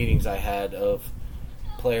how many meetings I had of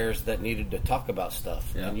players that needed to talk about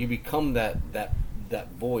stuff, Yeah. and you become that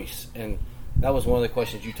voice. And that was one of the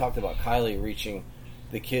questions you talked about, Kylie reaching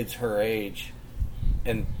the kids her age,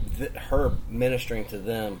 and her ministering to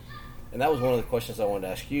them. And that was one of the questions I wanted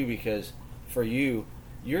to ask you, because for you,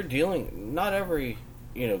 you're dealing, not every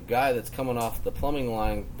guy that's coming off the plumbing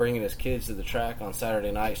line, bringing his kids to the track on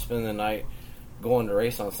Saturday night, spending the night, going to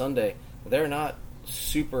race on Sunday, they're not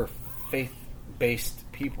super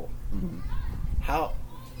faith-based people. Mm-hmm. How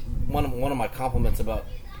one of my compliments about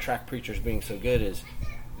track preachers being so good is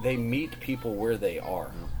they meet people where they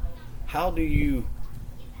are. How do you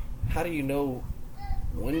know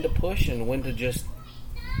when to push and when to just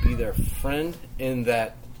be their friend in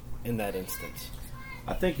that instance?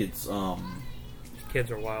 I think it's Kids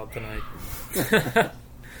are wild tonight.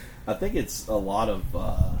 I think it's a lot of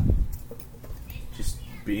just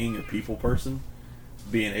being a people person,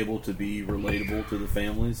 being able to be relatable to the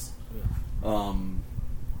families. When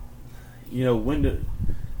to,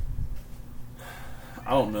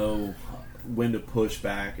 I don't know when to push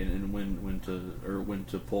back and when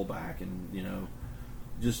to pull back, and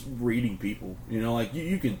just reading people. Like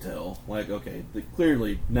you can tell, like, okay,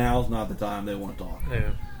 clearly now's not the time they want to talk.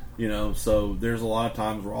 Yeah. So there's a lot of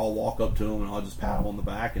times where I'll walk up to them and I'll just pat them on the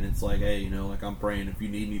back, and it's like, hey, like, I'm praying, if you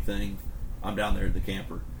need anything, I'm down there at the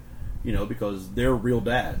camper. Because they're real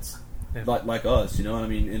dads, like us. You know what I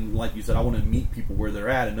mean? And like you said, I want to meet people where they're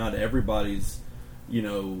at, and not everybody's, I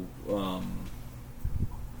don't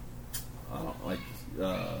like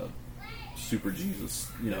super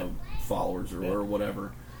Jesus, followers or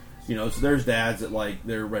whatever. So there's dads that, like,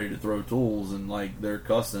 they're ready to throw tools and, like, they're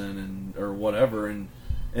cussing or whatever, and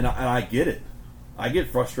I get it. I get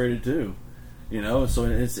frustrated too, So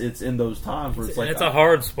it's in those times where it's like, it's a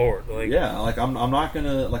hard sport. Like, yeah, like I'm not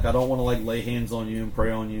gonna, like, I don't want to, like, lay hands on you and pray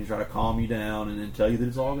on you and try to calm you down and then tell you that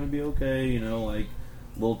it's all gonna be okay. Like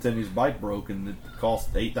little Timmy's bike broke and it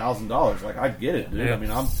cost $8,000. Like, I get it, dude. Yeah. I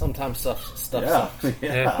mean, I'm Sometimes stuff yeah, sucks.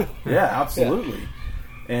 yeah, absolutely.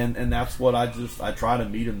 And that's what I try to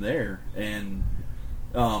meet him there, and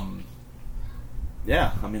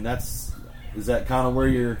yeah, I mean, is that kind of where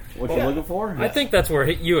you're looking for? I think that's where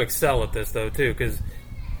you excel at this, though, too, because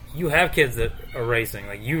you have kids that are racing.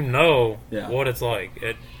 Like, what it's like.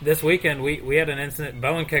 This weekend, we had an incident.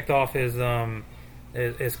 Bowen kicked off his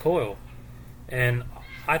coil, and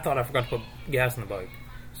I thought I forgot to put gas in the bike.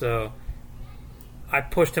 So I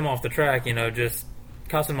pushed him off the track, just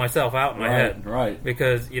cussing myself out in my head. Right.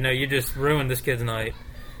 Because, you just ruined this kid's night.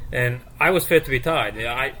 And I was fit to be tied.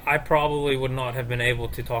 I probably would not have been able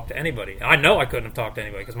to talk to anybody. I know I couldn't have talked to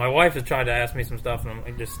anybody because my wife has tried to ask me some stuff, and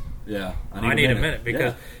I'm just, I need a minute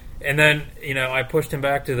because, and then I pushed him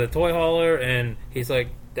back to the toy hauler, and he's like,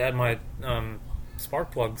 "Dad, my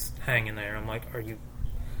spark plug's hanging there." I'm like, "Are you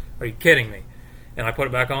kidding me?" And I put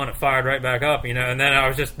it back on, it fired right back up, and then I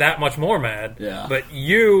was just that much more mad. Yeah. But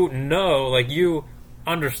you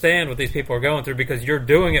understand what these people are going through because you're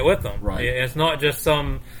doing it with them. Right. It's not just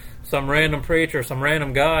some random preacher, some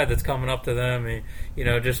random guy that's coming up to them, and,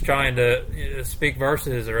 just trying to speak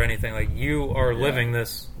verses or anything. Like, you are living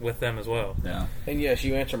this with them as well. Yeah. And yes,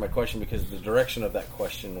 you answered my question, because the direction of that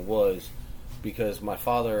question was because my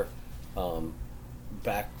father,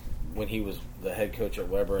 back when he was the head coach at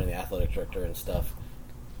Weber and the athletic director and stuff,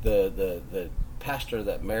 the pastor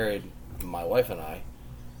that married my wife and I,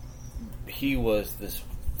 he was this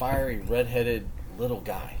fiery, redheaded little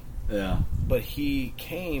guy. Yeah. But he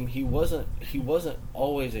wasn't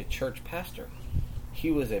always a church pastor.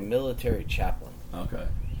 He was a military chaplain. Okay.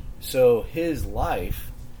 So his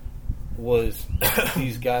life was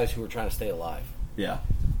these guys who were trying to stay alive. Yeah.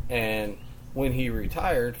 And when he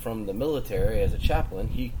retired from the military as a chaplain,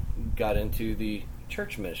 he got into the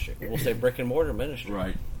church ministry. We'll say brick and mortar ministry.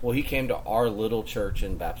 Right. Well, he came to our little church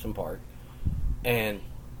in Babson Park, and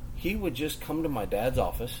he would just come to my dad's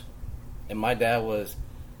office, and my dad was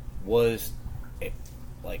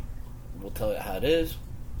like, we'll tell it how it is.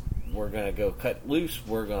 We're going to go cut loose.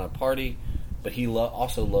 We're going to party. But he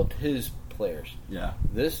also loved his players. Yeah.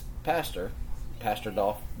 This Pastor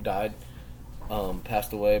Dolph, died,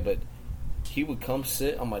 passed away, but he would come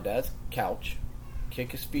sit on my dad's couch,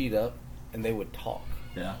 kick his feet up, and they would talk.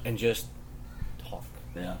 Yeah. And just talk.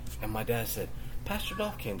 Yeah. And my dad said, Pastor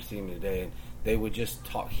Dolph came to see me today, and they would just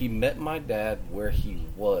talk. He met my dad where he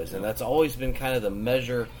was, and that's always been kind of the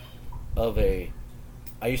measure of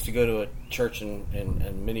I used to go to a church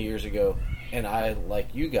and many years ago, and I,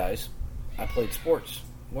 like you guys, I played sports.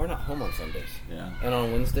 We're not home on Sundays. Yeah. And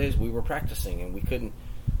on Wednesdays, we were practicing, and we couldn't.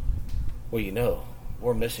 well,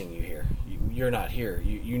 we're missing you here. You're not here.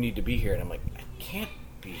 You need to be here. And I'm like, I can't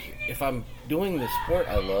be here. If I'm doing the sport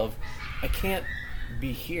I love, I can't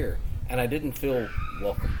be here. And I didn't feel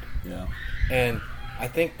welcomed. Yeah. And I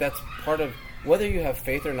think that's part of, whether you have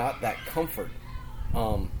faith or not, that comfort.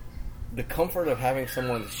 The comfort of having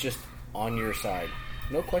someone that's just on your side.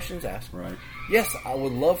 No questions asked. Right. Yes, I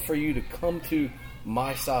would love for you to come to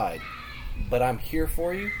my side, but I'm here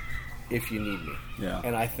for you if you need me. Yeah.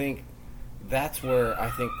 And I think that's where I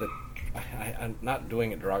think that, I'm not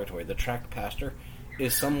doing it derogatory, the track pastor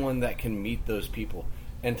is someone that can meet those people.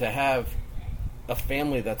 And to have a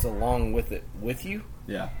family that's along with it with you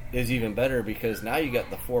is even better, because now you got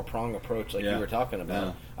the 4-prong approach like you were talking about.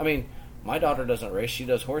 Yeah. I mean, my daughter doesn't race, she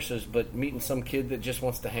does horses, but meeting some kid that just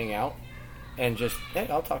wants to hang out and just, hey,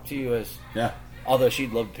 I'll talk to you as... Yeah. Although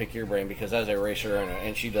she'd love to pick your brain, because as a racer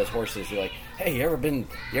and she does horses, you're like, hey, you ever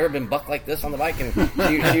been bucked like this on the bike?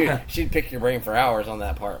 And she'd pick your brain for hours on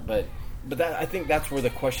that part. But that, I think that's where the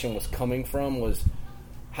question was coming from, was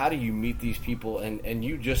how do you meet these people? And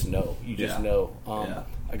you just know. You just know.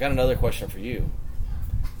 I got another question for you.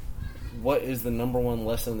 What is the number one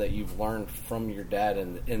lesson that you've learned from your dad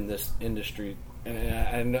in this industry?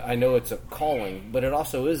 And I know it's a calling, but it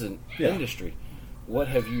also is an industry. What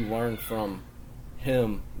have you learned from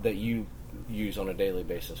him that you use on a daily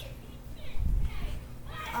basis?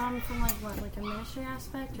 From like what, like a ministry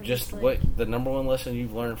aspect, or just like, what the number one lesson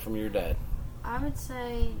you've learned from your dad? I would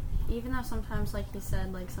say, even though sometimes, like he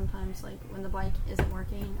said, like sometimes like when the bike isn't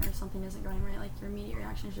working or something isn't going right, like your immediate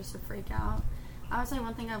reaction is just to freak out. I would say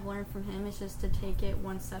one thing I've learned from him is just to take it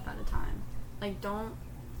one step at a time. Like, don't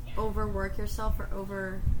overwork yourself or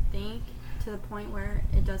overthink to the point where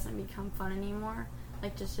it doesn't become fun anymore.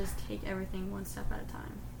 Like, just take everything one step at a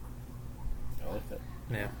time. I like that.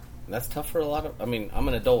 Yeah. And that's tough for a lot of... I mean, I'm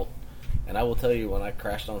an adult, and I will tell you, when I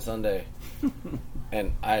crashed on Sunday,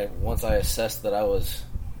 and once I assessed that I was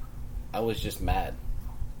just mad.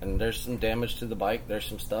 And there's some damage to the bike, there's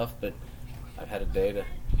some stuff, but I've had a day to...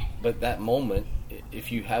 But that moment,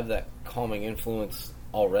 if you have that calming influence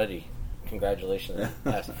already, congratulations.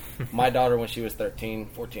 My daughter, when she was 13,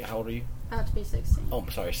 14, how old are you? About to be 16. Oh,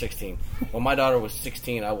 I'm sorry, 16. When my daughter was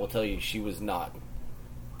 16, I will tell you, she was not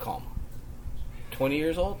calm. 20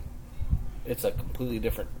 years old, it's a completely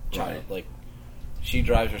different child. Right. Like, she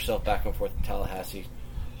drives herself back and forth to Tallahassee,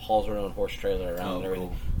 hauls her own horse trailer around and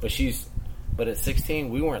everything. Cool. But at 16,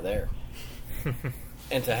 we weren't there.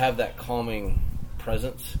 And to have that calming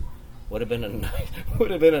presence would have been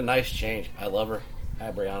a nice change. I love her.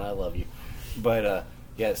 Hi, Brianna, I love you. But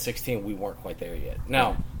at 16, we weren't quite there yet.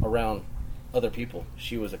 Now, around other people,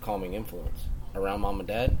 she was a calming influence. Around mom and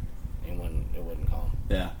dad, it wasn't calm.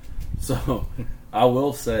 Yeah. So, I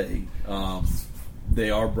will say, they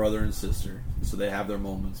are brother and sister, so they have their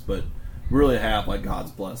moments, but really have, like,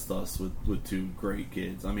 God's blessed us with two great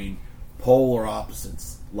kids. I mean, polar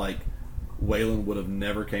opposites. Like, Waylon would have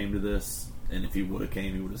never came to this, and if he would have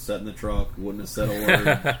came, he would have sat in the truck, wouldn't have said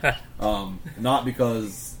a word. Not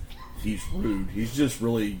because he's rude. He's just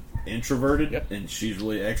really introverted, and she's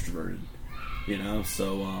really extroverted. You know,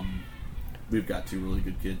 so we've got two really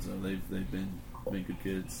good kids, though. They've been good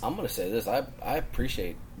kids. I'm going to say this. I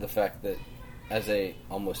appreciate the fact that, as a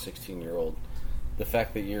almost 16-year-old, the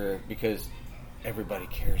fact that because everybody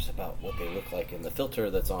cares about what they look like and the filter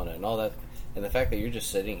that's on it and all that, and the fact that you're just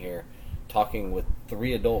sitting here talking with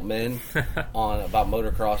 3 adult men about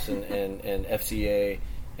motocross and FCA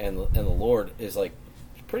and the Lord is like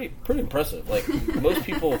pretty impressive. Like, most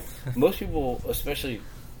people, especially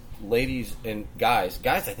ladies and guys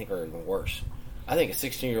I think are even worse. I think a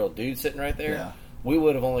 16-year-old dude sitting right there, we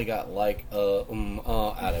would have only got like out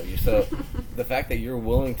of you. So the fact that you're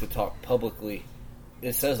willing to talk publicly,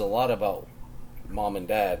 it says a lot about mom and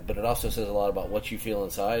dad, but it also says a lot about what you feel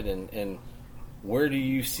inside and where do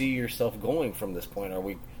you see yourself going from this point? Are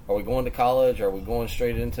we going to college? Are we going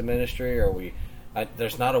straight into ministry?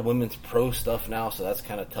 There's not a women's pro stuff now, so that's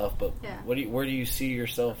kind of tough. But where do you see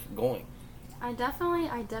yourself going? I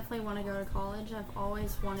definitely want to go to college. I've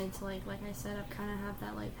always wanted to, like I said, I've kind of have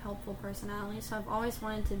that like helpful personality. So I've always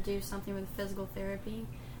wanted to do something with physical therapy.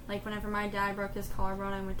 Like, whenever my dad broke his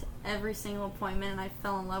collarbone, I went to every single appointment and I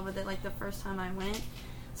fell in love with it like the first time I went.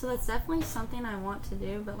 So that's definitely something I want to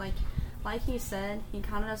do. But like he said, he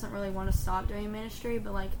kind of doesn't really want to stop doing ministry,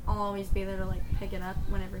 but like I'll always be there to like pick it up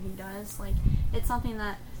whenever he does. Like, it's something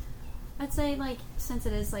that I'd say, like, since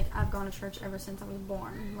it is like I've gone to church ever since I was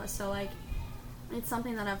born. So like it's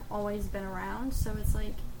something that I've always been around. So it's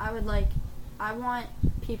like I want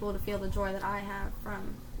people to feel the joy that I have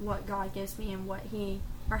from what God gives me and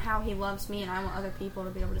how he loves me, and I want other people to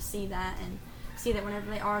be able to see that and see that whenever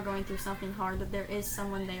they are going through something hard, that there is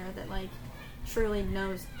someone there that like truly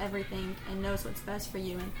knows everything and knows what's best for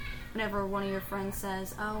you. And whenever one of your friends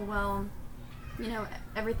says, oh, well, you know,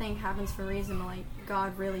 everything happens for a reason, but like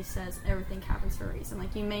God really says everything happens for a reason.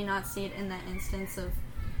 Like, you may not see it in that instance of,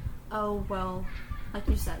 oh, well, like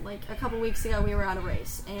you said, like a couple weeks ago we were at a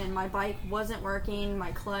race and my bike wasn't working,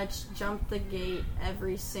 my clutch jumped the gate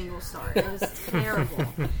every single start. It was terrible.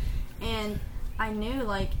 And I knew,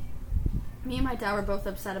 like, me and my dad were both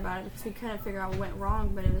upset about it because we couldn't figure out what went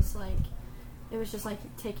wrong, but it was just like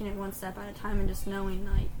taking it one step at a time and just knowing,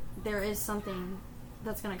 like, there is something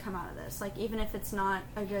that's going to come out of this. Like, even if it's not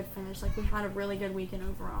a good finish, like, we had a really good weekend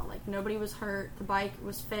overall. Like, nobody was hurt, the bike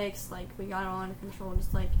was fixed, like, we got it all under control.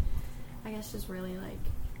 Just, like, I guess just really, like,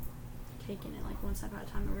 taking it, like, one step at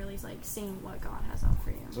a time and really, like, seeing what God has out for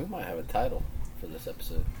you. We might have a title for this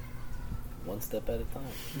episode. One step at a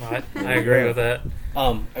time. I agree with that.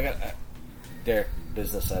 I got Derek,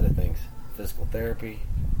 business side of things. Physical therapy,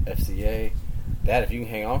 FCA. Dad, if you can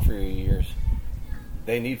hang on for your years,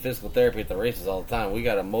 they need physical therapy at the races all the time. We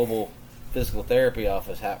got a mobile physical therapy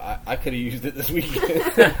office. I could have used it this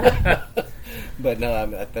weekend. But no, I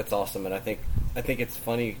mean, that's awesome. And I think it's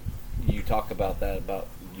funny you talk about that, about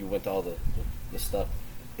you went to all the stuff.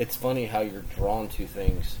 It's funny how you're drawn to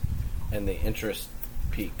things and the interest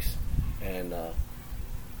peaks. And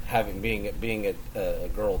being a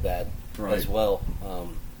girl dad as well,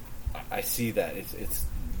 I see that it's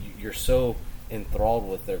you're so enthralled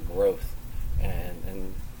with their growth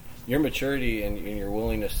and your maturity and your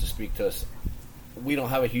willingness to speak to us. We don't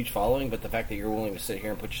have a huge following, but the fact that you're willing to sit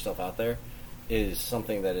here and put yourself out there is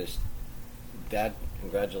something that is, Dad,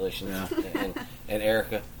 congratulations, and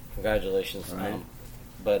Erica, congratulations. Right.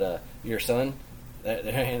 But your son, there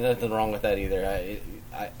ain't nothing wrong with that either.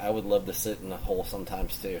 I would love to sit in the hole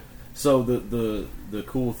sometimes too. So the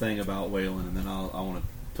cool thing about Waylon, and then I want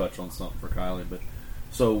to touch on something for Kylie, but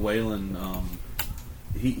so Waylon,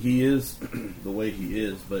 he is the way he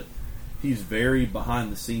is, but he's very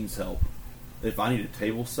behind the scenes help. If I need a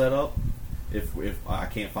table set up, if I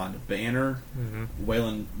can't find a banner,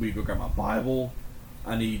 Waylon, we go grab my Bible.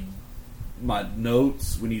 I need my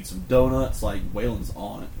notes. We need some donuts. Like, Waylon's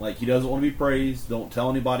on it. Like, he doesn't want to be praised. Don't tell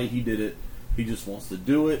anybody he did it. He just wants to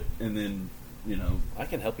do it, and then, you know, I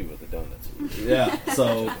can help you with the donuts. Yeah.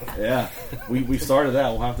 So we started that.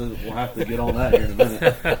 We'll have to get on that here in a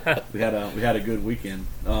minute. We had a good weekend.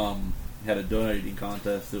 Had a donut eating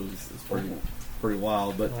contest. It was pretty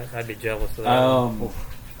wild. But I'd be jealous of that.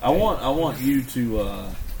 I want you to.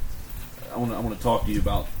 I want to talk to you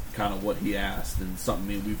about kind of what he asked and something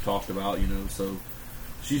we've talked about. You know, so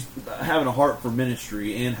she's having a heart for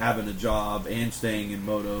ministry and having a job and staying in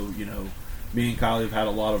moto. You know, me and Kylie have had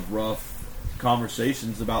a lot of rough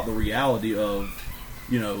conversations about the reality of,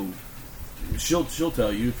 you know, she'll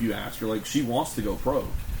tell you if you ask her, like, she wants to go pro,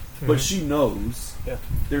 but she knows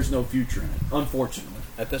there's no future in it, unfortunately.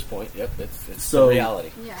 At this point, it's so, the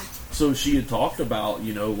reality. Yeah. So she had talked about,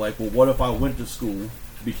 you know, like, well, what if I went to school,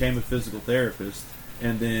 became a physical therapist,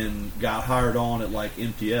 and then got hired on at, like,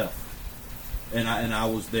 MTF, and I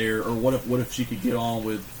was there, or what if she could get on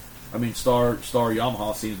with, I mean, Star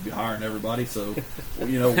Yamaha seems to be hiring everybody, so,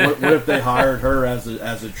 you know, what if they hired her as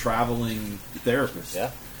a traveling therapist?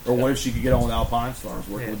 Yeah. Or what if she could get on with Alpine Stars,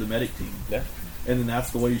 working with the medic team? Yeah. And then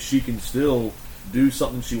that's the way she can still do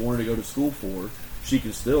something she wanted to go to school for. She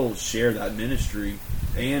can still share that ministry,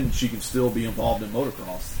 and she can still be involved in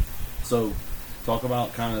motocross. So, talk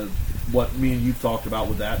about kind of what me and you've talked about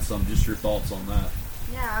with that, just your thoughts on that.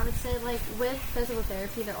 Yeah, I would say, like, with physical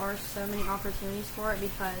therapy, there are so many opportunities for it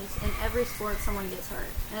because in every sport, someone gets hurt.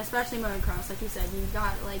 And especially motocross, like you said, you've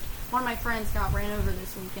got, like, one of my friends got ran over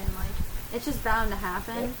this weekend. Like, it's just bound to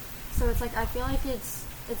happen. Yeah. So it's, like, I feel like it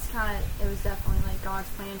was definitely, like, God's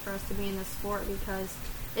plan for us to be in this sport because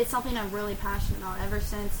it's something I'm really passionate about ever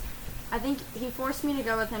since. I think he forced me to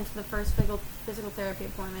go with him to the first physical therapy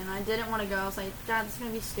appointment. I didn't want to go. I was like, Dad, this is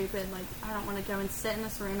going to be stupid. Like, I don't want to go and sit in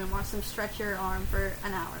this room and watch them stretch your arm for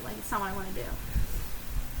an hour. Like, it's not what I want to do.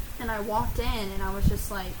 And I walked in, and I was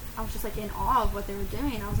just like in awe of what they were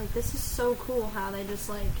doing. I was like, this is so cool how they just,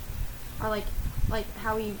 like, are, like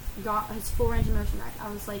how he got his full range of motion back.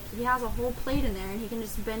 I was like, he has a whole plate in there, and he can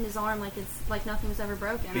just bend his arm like it's like nothing was ever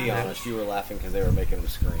broken. Be honest, you were laughing because they were making him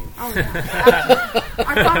scream. Oh yeah.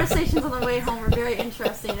 Our conversations on the way home were very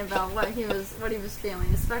interesting about what he was feeling,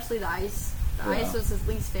 especially the ice. The ice was his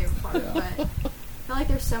least favorite part, but I feel like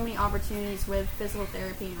there's so many opportunities with physical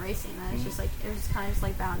therapy and racing that it's just like it was kind of just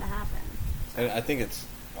like bound to happen. And I think it's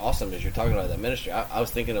awesome as you're talking about that ministry. I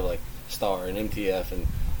was thinking of like Star and MTF and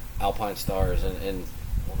Alpine Stars and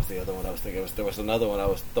what was the other one I was thinking. There was another one I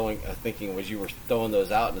was thinking was you were throwing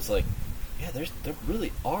those out, and it's like, yeah, there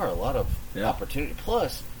really are a lot of opportunity.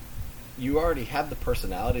 Plus, you already have the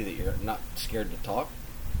personality that you're not scared to talk.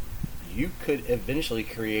 You could eventually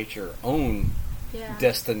create your own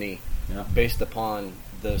destiny based upon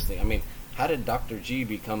those things. I mean, how did Dr. G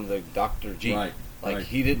become the Dr. G? Right.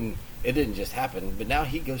 He didn't. It didn't just happen. But now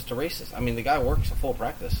he goes to races. I mean, the guy works a full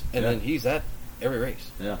practice, and then he's at every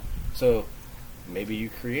race. Yeah. So maybe you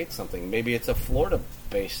create something. Maybe it's a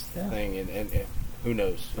Florida-based thing, and who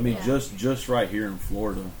knows? I mean, just right here in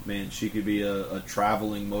Florida, man, she could be a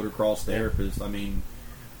traveling motocross therapist. I mean,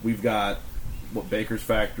 we've got Baker's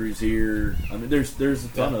Factory's here. I mean, there's a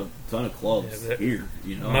ton of clubs here.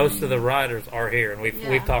 You know, most of the riders are here, and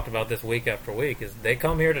we've talked about this week after week. Is they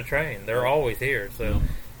come here to train? They're always here. So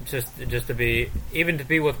just to be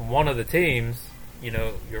with one of the teams, you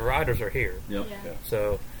know, your riders are here. Yep. Yeah.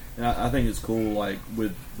 So. And I think it's cool, like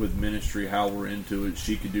with ministry, how we're into it.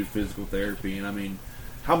 She could do physical therapy, and I mean,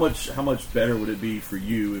 how much better would it be for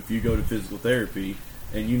you if you go to physical therapy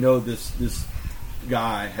and you know this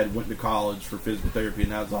guy had went to college for physical therapy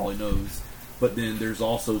and that's all he knows, but then there's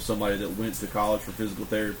also somebody that went to college for physical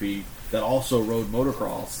therapy that also rode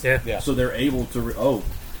motocross. Yeah. So they're able to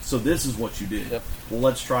so this is what you did. Yep. Well,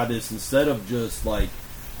 let's try this instead of just like,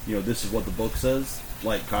 you know, this is what the book says.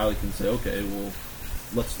 Like Kylie can say, okay, well.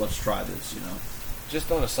 Let's try this, you know.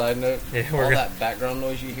 Just on a side note, all that background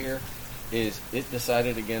noise you hear is it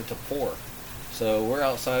decided again to pour. So we're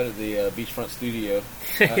outside of the beachfront studio,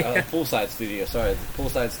 poolside studio. Sorry, the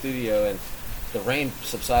poolside studio, and the rain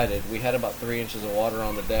subsided. We had about 3 inches of water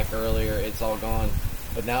on the deck earlier. It's all gone,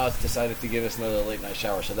 but now it's decided to give us another late night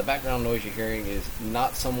shower. So the background noise you're hearing is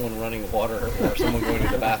not someone running water or someone going to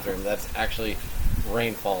the bathroom. That's actually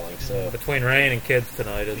rain falling. So Between rain and kids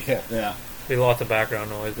tonight, yeah. Be lots of background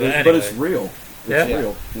noise, but But it's real. It's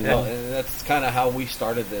real. You know? Well, and that's kind of how we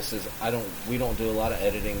started this. We don't do a lot of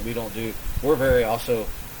editing. We're very also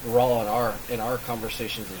raw in our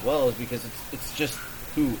conversations as well, is because it's just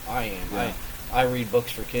who I am. Yeah. I read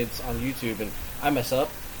books for kids on YouTube, and I mess up.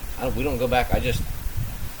 We don't go back. I just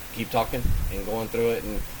keep talking and going through it,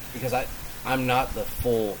 and because I'm not the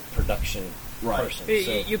full production person.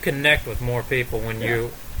 So. You connect with more people when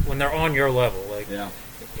they're on your level, like. Yeah.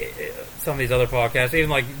 Some of these other podcasts, even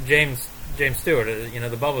like James Stewart, you know,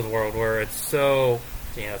 the Bubba's World, where it's so,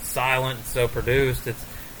 you know, silent, so produced.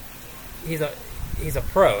 He's a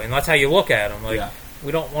pro, and that's how you look at him. Like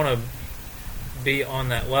we don't want to be on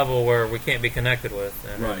that level where we can't be connected with,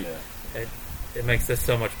 and it makes this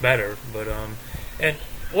so much better. But and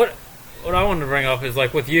what I wanted to bring up is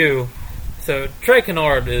like with you. So Trey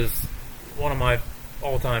Kennard is one of my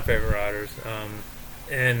all-time favorite riders,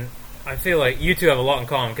 and I feel like you two have a lot in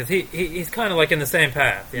common because he's kind of like in the same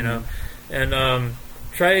path, you know. And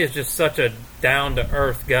Trey is just such a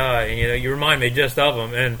down-to-earth guy, and, you know, you remind me just of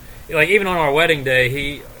him. And, like, even on our wedding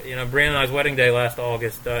day, Brianna and I's wedding day last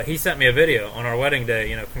August, he sent me a video on our wedding day,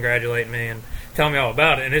 you know, congratulating me and telling me all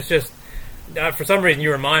about it. And it's just, for some reason,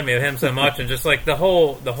 you remind me of him so much, and just, like, the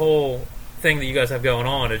whole thing that you guys have going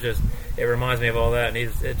on, it reminds me of all that, and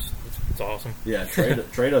it's awesome. Yeah,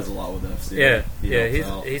 Trey does a lot with FCA.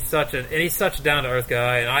 He's such a down to earth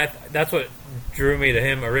guy, and that's what drew me to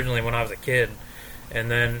him originally when I was a kid,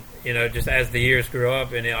 and then, you know, just as the years grew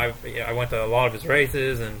up, and I went to a lot of his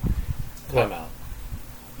races. And time out.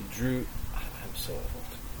 I'm so old.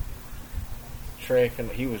 Trey,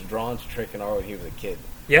 he was drawn to Trey Kennard when he was a kid.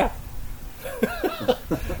 Yeah.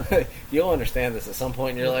 You'll understand this at some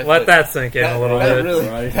point in your life. Let that sink in a little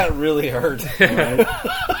bit. That really hurt.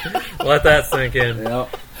 Let that sink in.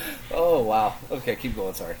 Yep. Oh, wow. Okay, keep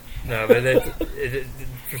going. Sorry. No, but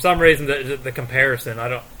for some reason, the comparison,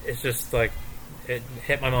 it's just like, it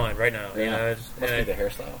hit my mind right now. Yeah. You know, must be the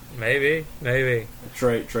hairstyle. Maybe.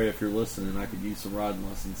 Trey, if you're listening, I could use some riding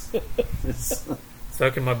lessons. So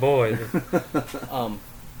can my boys.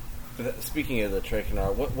 Speaking of the Trey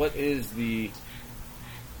Kennard, what is the...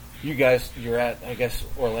 You guys, you're at, I guess,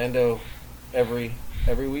 Orlando every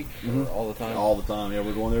week? Or all the time? All the time, yeah.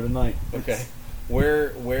 We're going there tonight. Okay.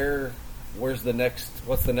 Where's the next...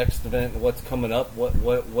 What's the next event? What's coming up? What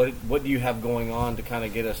do you have going on to kind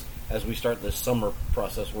of get us, as we start this summer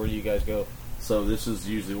process, where do you guys go? So this is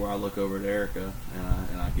usually where I look over at Erica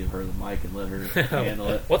and I give her the mic and let her handle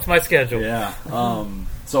it. What's my schedule? Yeah.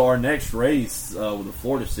 So our next race with the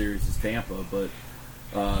Florida Series is Tampa, but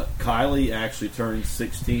Kylie actually turns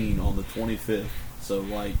 16 on the 25th. So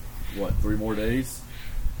 3 more days,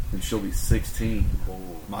 and she'll be 16.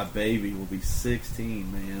 My baby will be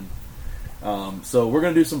 16, man. So we're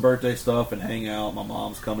going to do some birthday stuff and hang out. My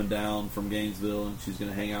mom's coming down from Gainesville, and she's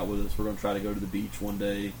going to hang out with us. We're going to try to go to the beach one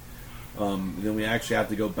day. Then we actually have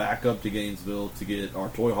to go back up to Gainesville to get our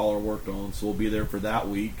toy hauler worked on. So we'll be there for that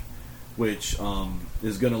week, which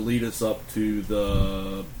is going to lead us up to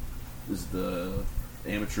the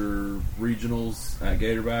amateur regionals at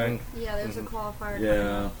Gatorbag. Yeah, there's a qualifier.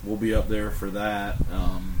 Yeah, we'll be up there for that.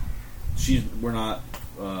 We're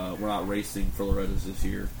not racing for Loretta's this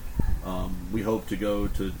year. We hope to go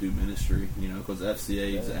to do ministry, because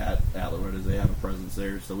FCA is at Loretta's. They have a presence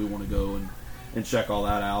there, so we want to go and check all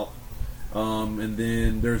that out. And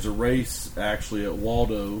then there's a race actually at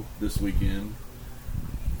Waldo this weekend.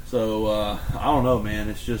 So, I don't know, man.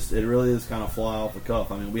 It really is kind of fly off the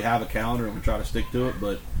cuff. I mean, we have a calendar and we try to stick to it,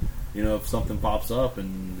 but, if something pops up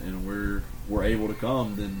and we're able to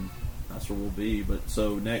come, then that's where we'll be. But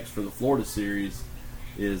so next for the Florida series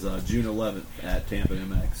is June 11th at Tampa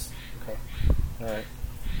MX. Okay. All right.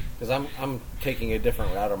 Because I'm taking a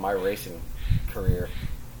different route of my racing career.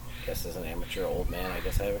 I guess as an amateur old man, I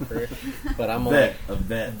guess I have a career. But I'm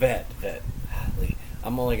vet.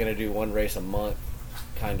 I'm only going to do one race a month,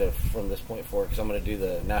 kind of from this point forward, because I'm going to do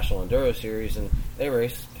the National Enduro Series, and they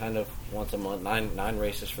race kind of once a month, nine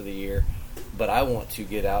races for the year. But I want to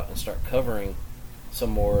get out and start covering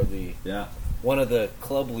some more of the. Yeah. One of the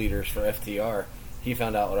club leaders for FTR, he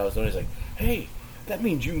found out what I was doing. He's like, "Hey, that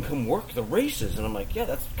means you can come work the races," and I'm like, "Yeah,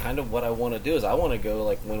 that's kind of what I want to do. Is I want to go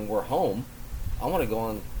like when we're home, I want to go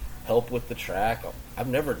on." Help with the track. I've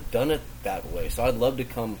never done it that way, so I'd love to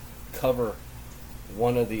come cover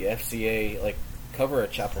one of the FCA, like cover a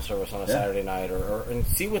chapel service on a Saturday night, or and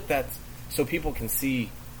see what that's, so people can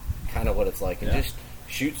see kind of what it's like, and just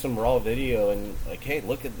shoot some raw video and like, hey,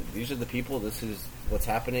 look at these are the people, this is what's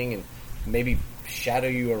happening, and maybe shadow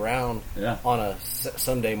you around on a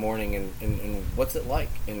Sunday morning and what's it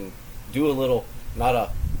like, and do a little, not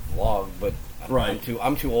a vlog, but right.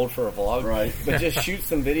 I'm too old for a vlog. Right. But just shoot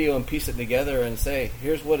some video and piece it together and say,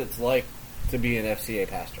 here's what it's like to be an FCA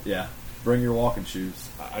pastor. Yeah. Bring your walking shoes.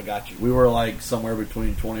 I got you. We were like somewhere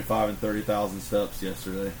between 25 and 30,000 steps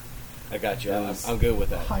yesterday. I got you. I'm good with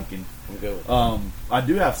that. Hiking. I'm good with that. I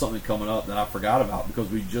do have something coming up that I forgot about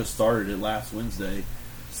because we just started it last Wednesday.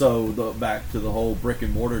 So back to the whole brick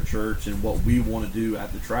and mortar church and what we want to do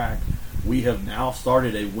at the track. We have now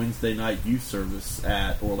started a Wednesday night youth service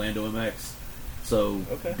at Orlando MX. So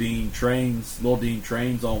little Dean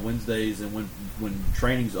trains on Wednesdays, and when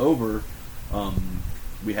training's over,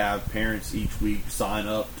 we have parents each week sign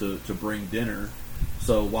up to bring dinner.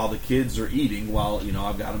 So while the kids are eating,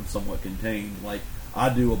 I've got them somewhat contained, like I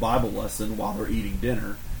do a Bible lesson while they're eating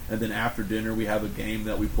dinner, and then after dinner we have a game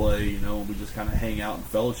that we play, and we just kind of hang out and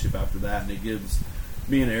fellowship after that, and it gives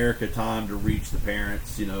me and Erica time to reach the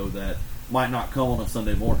parents, that might not come on a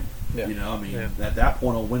Sunday morning. Yeah. At that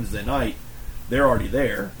point on Wednesday night, they're already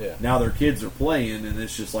there. Yeah. Now their kids are playing, and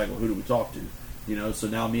it's just like, well, who do we talk to? So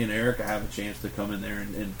now me and Erica have a chance to come in there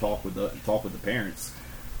and talk with the parents.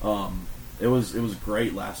 It was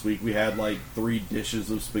great last week. We had like 3 dishes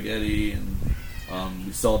of spaghetti, and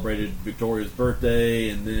we celebrated Victoria's birthday,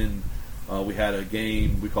 and then we had a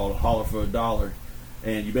game we called Holler for $1,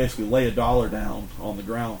 and you basically lay $1 down on the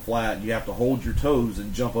ground flat, and you have to hold your toes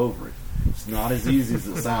and jump over it. It's not as easy as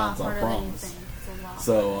it sounds, I promise.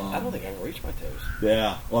 So I don't think I can reach my toes.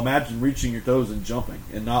 Yeah. Well, imagine reaching your toes and jumping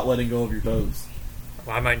and not letting go of your toes.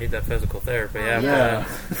 Well, I might need that physical therapy. Yeah.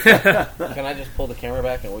 Can I just pull the camera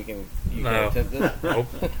back and you No. can attempt this? Nope.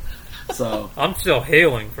 So I'm still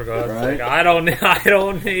healing, for God's sake. I don't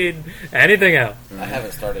need anything else. I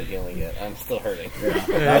haven't started healing yet. I'm still hurting. Yeah,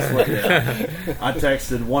 that's what. Yeah. I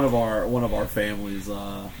texted one of our families,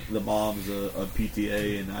 the mom's a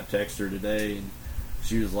PTA, and I texted her today, and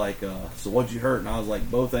she was like, "So what'd you hurt?" And I was like,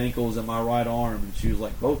 "Both ankles and my right arm." And she was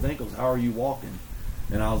like, "Both ankles? How are you walking?"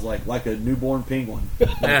 And I was like a newborn penguin.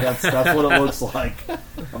 That's what it looks like.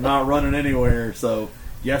 I'm not running anywhere. So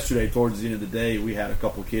yesterday, towards the end of the day, we had a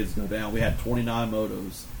couple kids go down. We had 29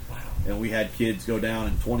 motos. Wow. And we had kids go down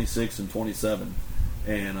in 26 and 27.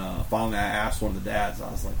 And finally, I asked one of the dads.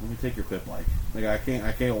 I was like, "Let me take your pit bike. Like I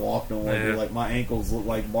can't walk no more. Yeah. Like my ankles look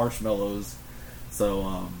like marshmallows."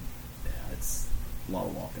 So it's a lot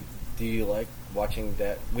of walking. Do you like watching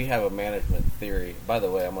Dad? We have a management theory. By the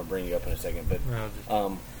way, I'm going to bring you up in a second.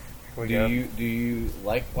 But do you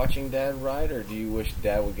like watching Dad ride, or do you wish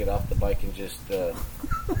Dad would get off the bike and just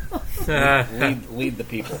lead the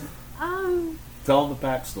people? Tell them the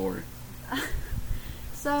pack story.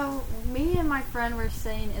 So me and my friend were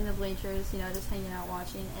sitting in the bleachers, just hanging out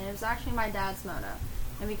watching, and it was actually my dad's moto.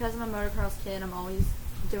 And because I'm a motocross kid, I'm always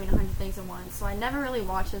doing 100 things at once. So I never really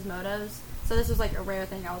watch his motos. So So this was like a rare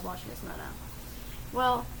thing. I was watching his moto.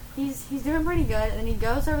 Well, he's doing pretty good, and then he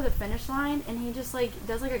goes over the finish line, and he just like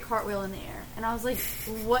does like a cartwheel in the air, and I was like,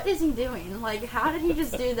 what is he doing? Like, how did he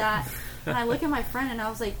just do that? And I look at my friend, and I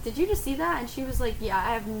was like, did you just see that? And she was like, yeah,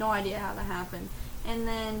 I have no idea how that happened. And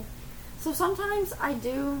then, so sometimes I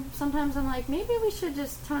do. Sometimes I'm like, maybe we should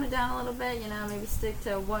just tone it down a little bit, maybe stick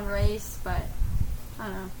to one race. But I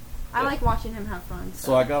don't know. I like watching him have fun.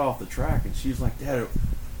 So I got off the track, and she was like, Dad,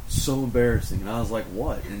 so embarrassing. And I was like,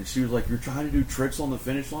 what? And she was like, you're trying to do tricks on the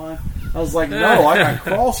finish line? I was like, no, I got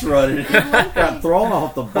cross running and got thrown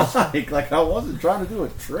off the bike. Like, I wasn't trying to do a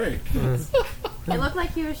trick. It looked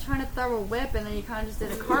like he was trying to throw a whip, and then he kind of just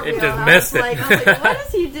did a cartwheel. It just missed it. I was like, what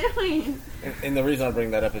is he doing? And the reason I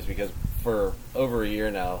bring that up is because for over a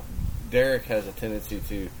year now, Derek has a tendency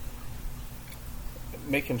to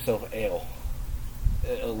make himself ill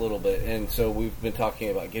a little bit, and so we've been talking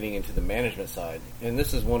about getting into the management side, and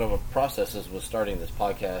this is one of the processes with starting this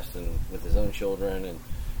podcast and with his own children,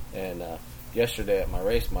 and yesterday at my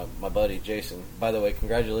race, my buddy Jason, by the way,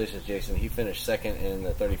 congratulations Jason, he finished second in the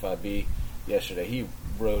 35B yesterday. He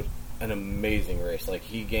rode an amazing race. Like,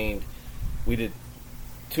 we did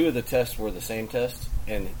 2 of the tests were the same test,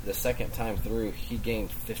 and the second time through he gained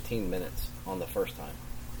 15 minutes on the first time.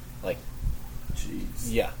 Like, jeez.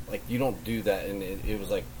 Yeah, like, you don't do that, and it was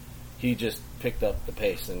like he just picked up the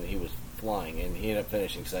pace and he was flying, and he ended up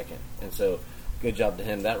finishing second. And so, good job to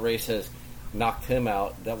him. That race has knocked him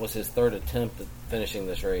out. That was his 3rd attempt at finishing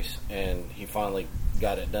this race, and he finally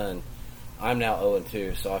got it done. I'm now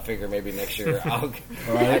 0-2, so I figure maybe next year I'll.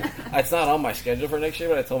 Right. It's not on my schedule for next year,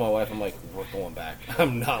 but I told my wife, I'm like, we're going back.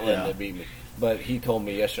 I'm not letting it beat me. But he told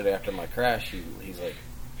me yesterday after my crash, he's like,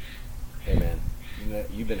 hey man,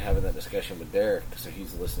 you've been having that discussion with Derek, so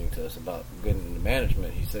he's listening to us about getting into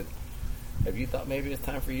management. He said, have you thought maybe it's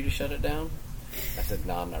time for you to shut it down? I said,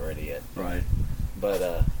 no, I'm not ready yet. Right.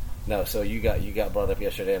 But no, so you got brought up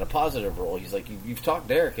yesterday in a positive role. He's like, you've talked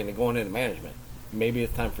Derek into going into management. Maybe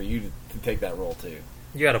it's time for you to take that role too.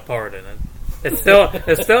 You got a part in it. It's still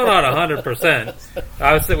not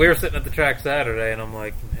 100%. We were sitting at the track Saturday, and I'm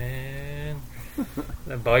like, man,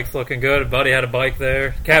 that bike's looking good. Buddy had a bike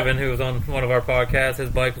there. Kevin, who was on one of our podcasts, his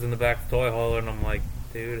bike was in the back of the toy hauler, and I'm like,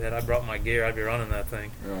 dude, had I brought my gear, I'd be running that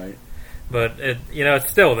thing. Right. But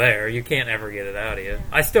it's still there. You can't ever get it out of you.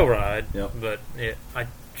 I still ride, but I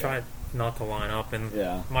try not to line up, and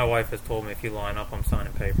my wife has told me if you line up, I'm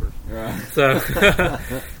signing papers. Right. So,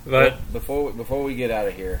 but before we get out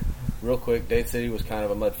of here, real quick, Dade City was kind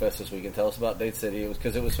of a mud fest this weekend. Tell us about Dade City. It was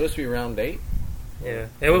because it was supposed to be round 8. Yeah,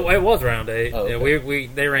 it was round 8. Oh, okay.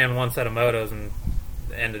 They ran one set of motos and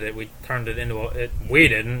ended it. We turned it into we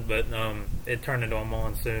didn't, but it turned into a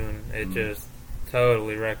monsoon. It just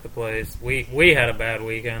totally wrecked the place. We had a bad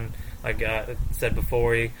weekend. Like I said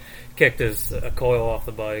before, he kicked his coil off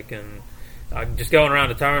the bike, and just going around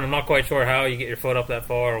the turn, I'm not quite sure how you get your foot up that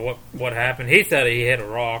far or what happened. He said he hit a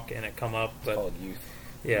rock and it come up, but called youth.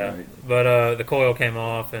 Yeah, right. But the coil came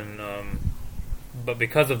off, and but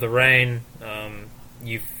because of the rain,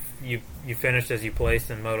 you finished as you placed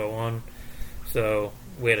in Moto 1, so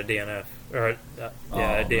we had a DNF a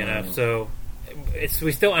DNF. Man. So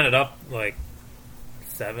we still ended up like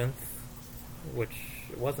 7th, which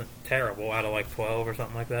wasn't terrible out of like 12 or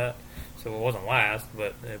something like that. So it wasn't last,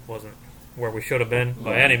 but it wasn't where we should have been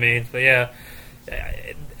by any means. But yeah,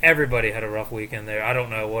 everybody had a rough weekend there. I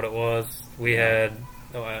don't know what it was. We had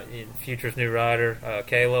Future's new rider,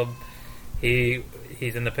 Caleb.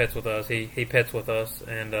 He's in the pits with us. He pits with us,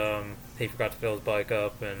 and he forgot to fill his bike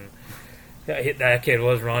up, and that kid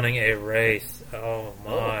was running a race. Oh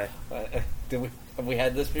my! Have we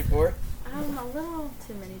had this before? A little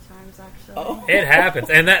too many times, actually. Oh. It happens,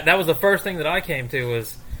 and that was the first thing that I came to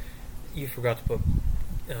was you forgot to put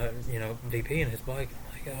VP in his bike.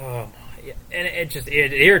 I'm like, oh my! And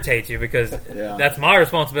it irritates you because that's my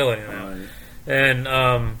responsibility now. Right. And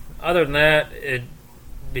other than that,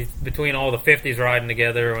 between all the 50s riding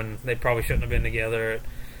together when they probably shouldn't have been together,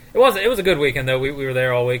 it was a good weekend though. We were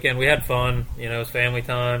there all weekend. We had fun. It was family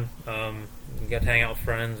time. We got to hang out with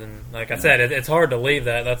friends, and like I said, it's hard to leave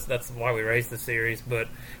that. That's why we raced the series. But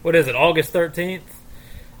what is it? August 13th.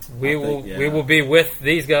 We will be with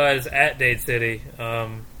these guys at Dade City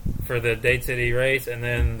for the Dade City race, and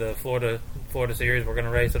then the Florida series. We're going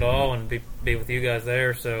to race it all and be with you guys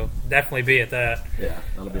there. So definitely be at that. Yeah,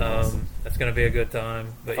 that'll be awesome. That's going to be a good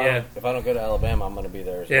time. But if I don't go to Alabama, I'm going to be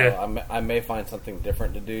there as well. I may find something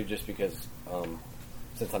different to do just because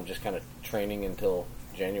since I'm just kind of training until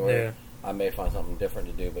January. Yeah. I may find something different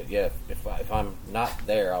to do, but if I'm not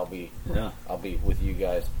there, I'll be with you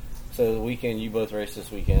guys. So the weekend, you both raced this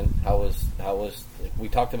weekend. How was? We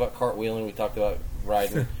talked about cartwheeling. We talked about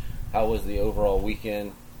riding. How was the overall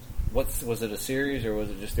weekend? Was it a series or was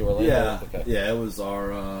it just the Orlando? Yeah, Okay. yeah. It was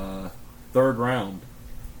our third round.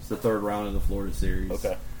 It's the third round of the Florida series.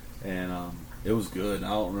 Okay. And it was good. I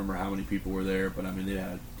don't remember how many people were there, but I mean, they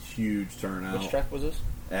had a huge turnout. Which track was this?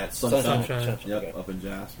 At Sunshine. Sunshine. Yep, Okay. up in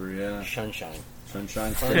Jasper. Yeah, Sunshine.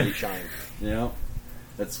 Sunshine State. Sunshine. Yeah,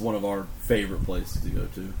 that's one of our favorite places to go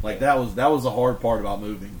to. Like that was the hard part about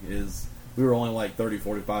moving is we were only like 30,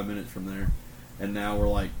 45 minutes from there, and now we're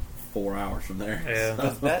like 4 hours from there. Yeah.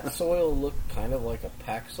 Does that soil look kind of like a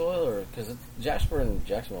pack soil, or because Jasper and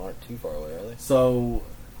Jacksonville aren't too far away, are they? So,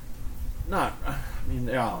 not. I mean,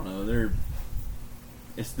 I don't know.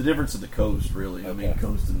 It's the difference of the coast, really. I mean, Okay.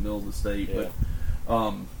 coast in the middle of the state, Yeah.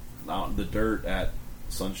 but the dirt at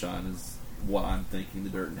Sunshine is what I'm thinking the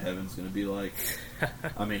dirt in heaven's going to be like.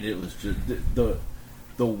 I mean, it was just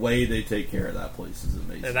the way they take care of that place is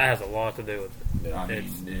amazing. That has a lot to do with it. I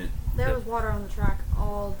mean, There was water on the track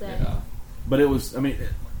all day. yeah. But it was. I mean,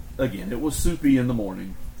 again, it was soupy in the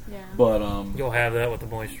morning, Yeah. but You'll have that with the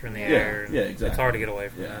moisture in the Yeah, air. and yeah, exactly. It's hard to get away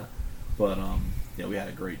from yeah. that. But yeah, we had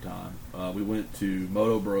a great time. We went to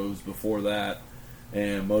Moto Bros before that,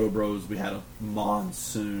 and Moto Bros we had a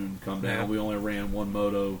monsoon come down. Yeah. We only ran one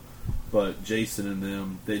moto, but Jason and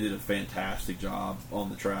them they did a fantastic job on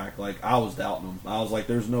the track. Like I was doubting them. I was like,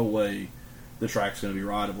 "There's no way the track's going to be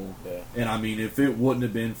rideable." Yeah. And I mean, if it wouldn't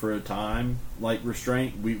have been for a time like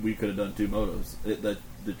restraint, we could have done two motos.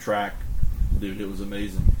 The track, dude, it was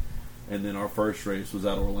amazing. And then our first race was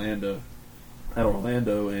at Orlando,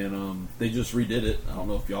 and they just redid it. I don't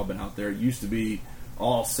know if y'all been out there. It used to be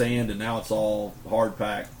all sand, and now it's all hard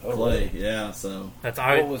packed clay. Really? Yeah, so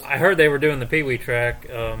I heard they were doing the Pee Wee track.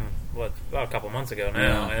 About a couple months ago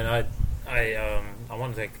now, Yeah. and I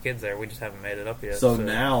want to take the kids there. We just haven't made it up yet. so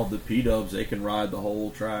now the P-Dubs they can ride the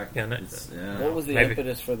whole track. Yeah, What was the Maybe.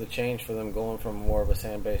 impetus for the change for them going from more of a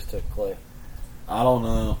sand base to clay? I don't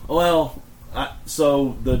know. Well,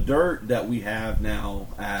 so the dirt that we have now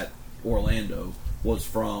at Orlando was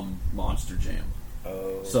from Monster Jam.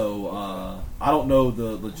 Oh. So I don't know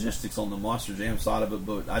the logistics on the Monster Jam side of it,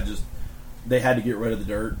 but they had to get rid of the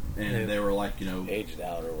dirt, and Yeah. they were like, Aged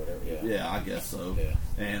out or whatever. Yeah. yeah, I guess so. Yeah.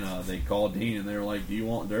 And they called Dean, and they were like, "Do you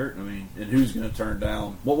want dirt? I mean, and who's going to turn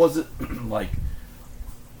down what was it like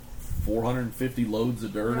 450 loads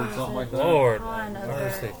of dirt or something like that?" Lord, Ton of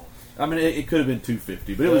mercy. dirt. I mean, it could have been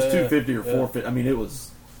 250, but it was 250 or yeah. 450. I mean, it was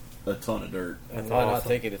a ton of dirt. And That's why not awesome.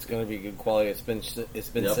 take it? It's going to be good quality. It's been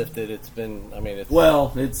Yep. sifted. It's been. I mean, it's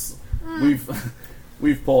Well, it's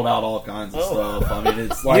we've pulled out all kinds of stuff. I mean,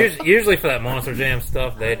 it's like Usually for that Monster Jam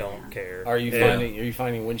stuff, they don't care. Are you Yeah.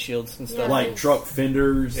 finding windshields and stuff? Yeah. like truck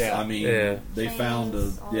fenders. Yeah. I mean, Yeah. they Chains, found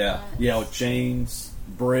all yeah, that. with chains,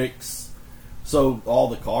 bricks. So all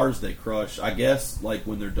the cars they crush, I guess, like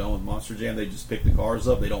when they're done with Monster Jam, they just pick the cars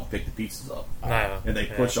up. They don't pick the pieces up, No. and they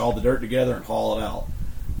Yeah. push all the dirt together and haul it out.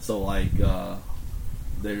 So like,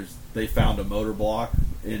 they found a motor block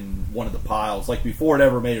in one of the piles, like before it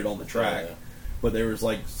ever made it on the track. Yeah. But there was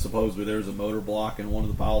like supposedly there was a motor block in one of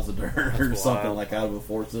the piles of dirt or That's something wild. like out of a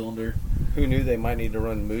 4-cylinder. Who knew they might need to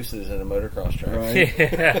run mooses in a motocross track? Right.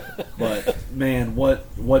 Yeah. But man,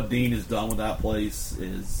 what Dean has done with that place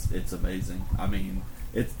it's amazing. I mean,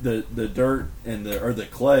 it's the dirt and the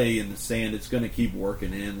clay and the sand. It's going to keep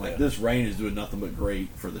working in. Like Yeah. this rain is doing nothing but great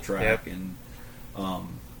for the track. Yep. And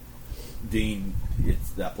Dean,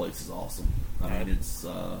 that place is awesome. I mean, it's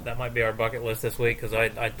That might be our bucket list this week because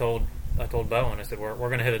I told Bowen, I said we're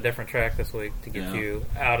going to hit a different track this week to get Yeah. you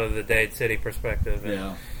out of the Dade City perspective. And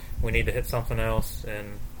yeah. we need to hit something else,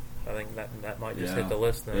 and I think that might just hit the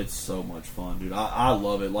list then. It's so much fun, dude. I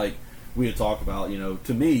love it. Like we had talked about,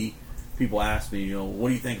 to me, people ask me, what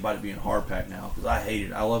do you think about it being hard pack now? Because I hate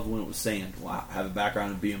it. I love when it was sand. Well, I have a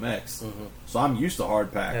background in BMX, so I'm used to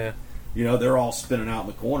hard pack. Yeah. They're all spinning out in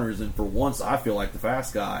the corners, and for once, I feel like the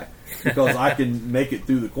fast guy because I can make it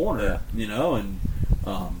through the corner. And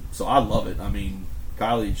so I love it. I mean,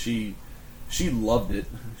 Kylie, she loved it.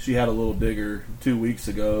 She had a little digger 2 weeks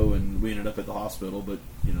ago, and we ended up at the hospital. But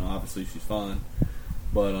obviously she's fine.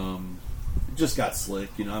 But it just got slick.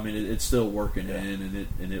 I mean, it's still working in,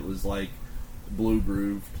 and it was like blue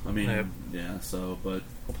grooved. I mean, yeah. So, but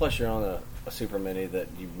Well, plus you're on a super mini that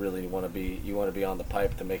you really want to be. You want to be on the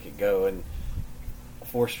pipe to make it go, and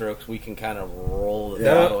 4 strokes we can kind of roll the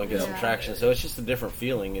Yeah. throttle and get some Yeah. traction. So it's just a different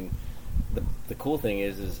feeling. And the cool thing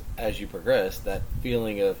is as you progress, that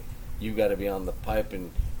feeling of you got to be on the pipe and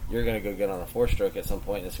you're going to go get on a 4-stroke at some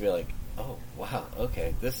point, and it's be like, oh wow,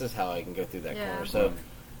 okay, this is how I can go through that Yeah. corner. So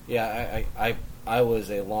yeah, I was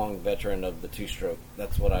a long veteran of the 2-stroke.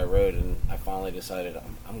 That's what I rode, and I finally decided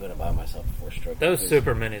I'm going to buy myself a 4-stroke. Those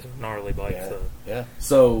super minis are gnarly bikes, Yeah, though. yeah.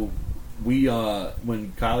 So we,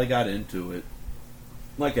 when Kylie got into it,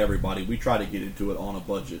 like everybody, we tried to get into it on a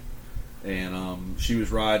budget. And she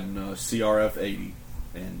was riding a CRF 80,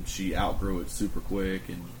 and she outgrew it super quick,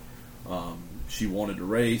 and she wanted to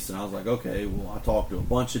race, and I was like, okay, well, I talked to a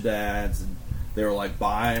bunch of dads, and they were like,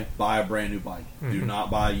 buy a brand new bike. Do not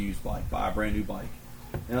buy a used bike. Buy a brand new bike.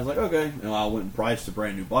 And I was like, okay. And I went and priced a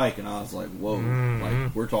brand new bike, and I was like, whoa,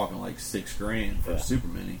 like we're talking like $6,000 for a super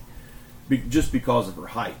mini, just because of her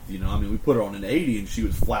height. You know, I mean, we put her on an 80, and she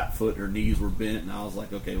was flat foot, her knees were bent, and I was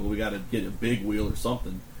like, okay, well, we got to get a big wheel or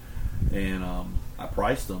something. And I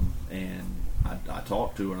priced them, and I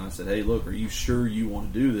talked to her, and I said, hey, look, are you sure you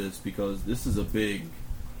want to do this? Because this is a big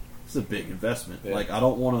investment. Yeah. Like, I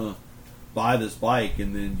don't want to buy this bike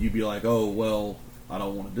and then you be like, oh, well, I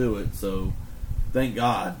don't want to do it. So thank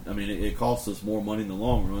God. I mean, it costs us more money in the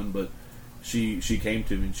long run, but she came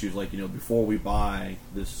to me and she was like, you know, before we buy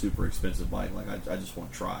this super expensive bike, like I just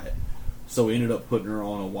want to try it. So we ended up putting her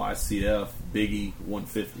on a YCF Biggie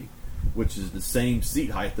 150, which is the same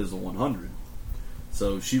seat height as a 100.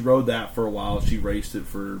 So she rode that for a while. She raced it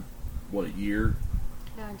for, a year?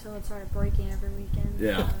 Yeah, until it started breaking every weekend.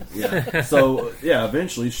 Yeah. So,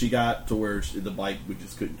 eventually she got to where the bike, we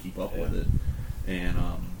just couldn't keep up with it. And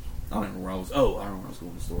I don't remember where I was. Oh, I don't know where I was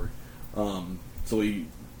going with the story. So he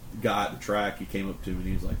got the track. He came up to me and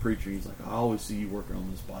he was like, Preacher, he's like, I always see you working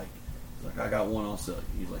on this bike. He's like, I got one I'll sell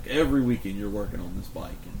you. He's like, every weekend you're working on this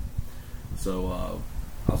bike. And so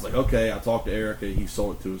I was like, okay. I talked to Erica. He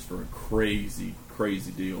sold it to us for a crazy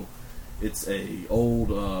deal. It's a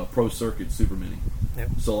old Pro Circuit Super Mini. Yep.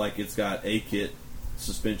 So like it's got a kit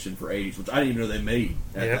suspension for 80s, which I didn't even know they made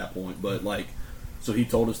at that point. But like, so he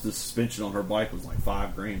told us the suspension on her bike was like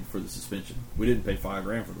 $5,000 for the suspension. We didn't pay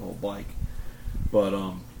 $5,000 for the whole bike. But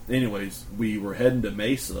anyways, we were heading to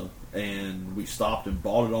Mesa and we stopped and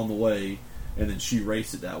bought it on the way. And then she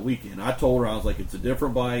raced it that weekend. I told her, I was like, it's a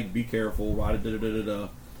different bike. Be careful. Ride it, da-da-da-da-da.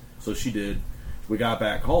 So she did. We got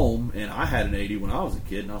back home, and I had an 80 when I was a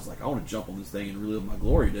kid, and I was like, I want to jump on this thing and relive my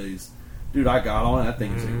glory days. Dude, I got on it. That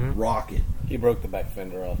thing is a rocket. He broke the back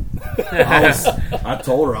fender off. I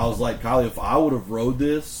told her, I was like, Kylie, if I would have rode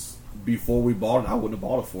this before we bought it, I wouldn't have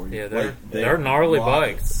bought it for you. Yeah, they're gnarly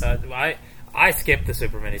bikes. I skipped the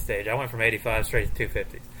Super Mini stage. I went from 85 straight to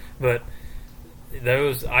 250s. But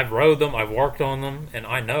those, I've rode them, I've worked on them, and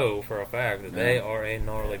I know for a fact that they are a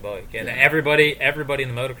gnarly bike. And everybody in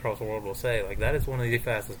the motocross world will say, like, that is one of the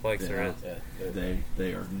fastest bikes there is. Yeah,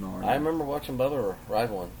 they are gnarly. I remember watching Bubba ride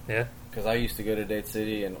one. Yeah. Because I used to go to Dade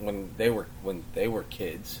City, and when they were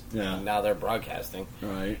kids, and now they're broadcasting.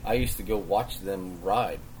 Right. I used to go watch them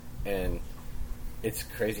ride, and it's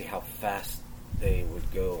crazy how fast they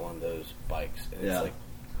would go on those bikes. And it's like,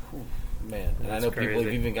 whew, man. And I know people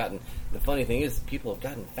have even gotten. The funny thing is, people have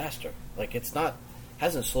gotten faster. Like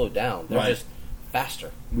hasn't slowed down. They're just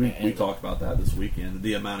faster. We talked about that this weekend.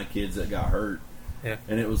 The amount of kids that got hurt. Yeah.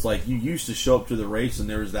 And it was like you used to show up to the race and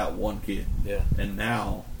there was that one kid. Yeah. And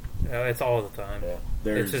now. It's all the time. Yeah.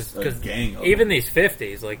 There's just, a gang of even them. These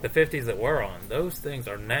 50s, like the 50s that we're on, those things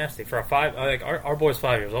are nasty. For our boy's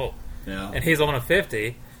 5 years old. Yeah. And he's on a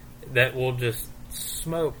 50 that will just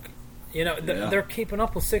smoke. You know, they're keeping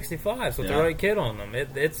up with 65s with the right kid on them.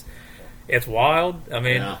 It's wild. I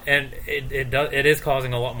mean, and it is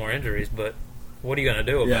causing a lot more injuries. But what are you going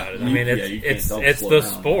to do about it? I mean, it's the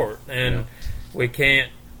sport, and we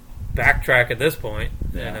can't backtrack at this point.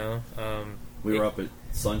 Yeah. You know, we were up at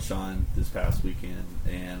Sunshine this past weekend,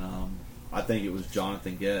 and I think it was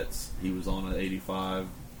Jonathan Getz. He was on an 85.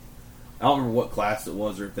 I don't remember what class it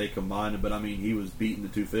was or if they combined it, but I mean, he was beating the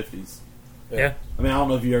 250s. Yeah. I mean, I don't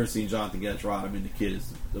know if you've ever seen Jonathan Getz ride. I mean, the kid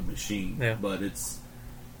is a machine. Yeah. But the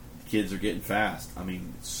kids are getting fast. I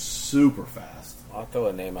mean, super fast. I'll throw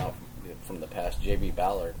a name out from the past. J.B.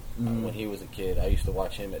 Ballard. When he was a kid, I used to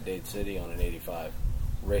watch him at Dade City on an 85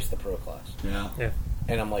 race the pro class. Yeah.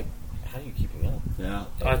 And I'm like, how are you keeping up? Yeah.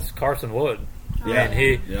 That's Carson Wood. Yeah.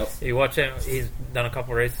 And you watch him. He's done a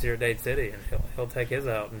couple races here at Dade City, and he'll take his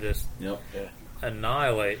out and just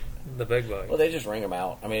annihilate the big bike. Well, they just ring them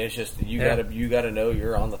out. I mean, it's just you gotta know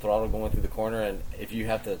you're on the throttle going through the corner, and if you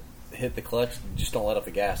have to hit the clutch, just don't let up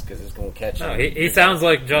the gas because it's going to catch you. No, he sounds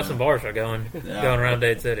like Justin Barsha going around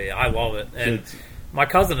Dade City. I love it. And my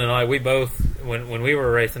cousin and I, we both when we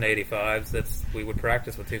were racing 85s, we would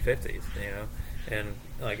practice with 250s. You know, and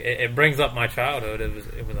like it brings up my childhood.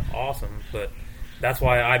 It was awesome, but that's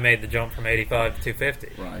why I made the jump from 85 to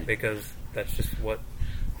 250, right? Because that's just what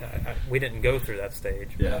we didn't go through that stage.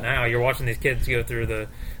 Yeah. But now you're watching these kids go through the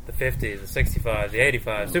 50s, the 65s, the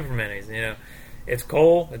 85s, super minis. You know, it's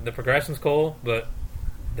cool. The progression's cool, but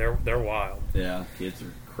they're wild. Yeah, kids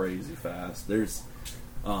are crazy fast. There's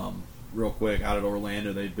real quick out at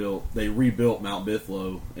Orlando, they rebuilt Mount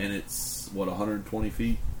Bithlo, and it's 120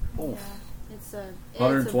 feet. Yeah, it's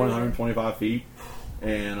 120, a 125 feet,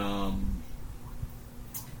 and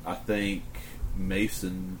I think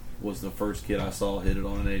Mason was the first kid I saw hit it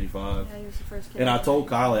on an 85. Yeah, he was the first kid. And I told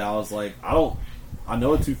Kylie, I was like, I know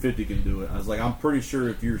a 250 can do it. I was like, I'm pretty sure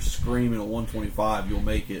if you're screaming at 125, you'll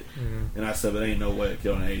make it. Mm-hmm. And I said, but ain't no way a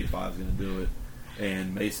kid on an 85 is going to do it.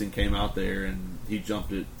 And Mason came out there, and he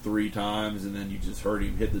jumped it 3 times, and then you just heard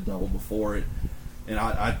him hit the double before it. And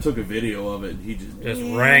I took a video of it, and he just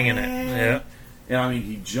ranging it. Yeah. And I mean,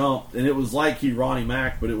 he jumped, and it was like he Ronnie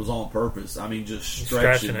Mac, but it was on purpose. I mean, just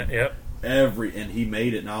stretching it. Yep. and he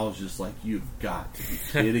made it, and I was just like, you've got to be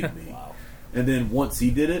kidding me. Wow. And then once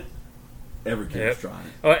he did it, every kid was trying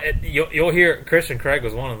it. You'll hear Christian Craig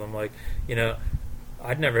was one of them. Like, you know,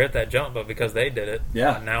 I'd never hit that jump, but because they did it,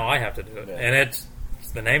 now I have to do it. Yeah. And it's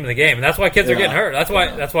the name of the game, and that's why kids are getting hurt.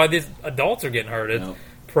 That's why these adults are getting hurt. It's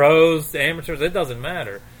pros, amateurs, it doesn't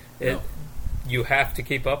matter. You have to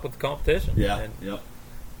keep up with the competition. Yeah,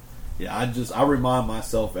 I remind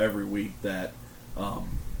myself every week that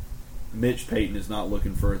Mitch Payton is not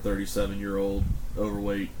looking for a 37-year-old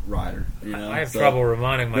overweight rider. You know, I have trouble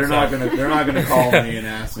reminding myself. They're not gonna call me and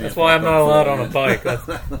ask me. That's why I'm not allowed on a bike.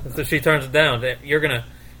 So she turns it down.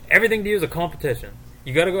 Everything to you is a competition.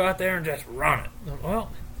 You got to go out there and just run it.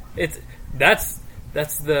 Well, that's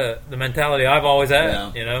the mentality I've always had.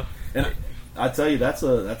 Yeah. You know, and I tell you, that's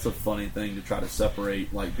a funny thing to try to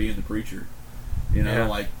separate, like being the preacher. You know,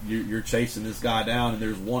 like you're chasing this guy down, and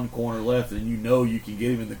there's one corner left, and you know you can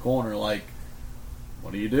get him in the corner. Like,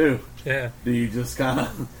 what do you do? Yeah. Do you just kind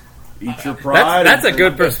of eat your pride? That's a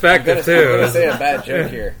good perspective too. I'm going to say a bad joke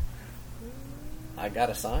here. I got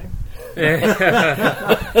a sign.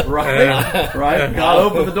 right. Got to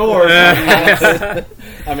open the door.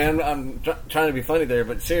 I mean, I'm trying to be funny there,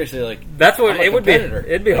 but seriously, like that's what it would be.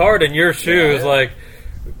 It'd be hard in your shoes, like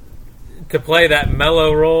to play that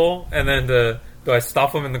mellow role, and then do I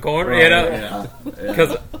stuff them in the corner? Right, you know,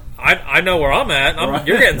 because I know where I'm at.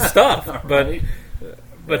 You're getting stuffed,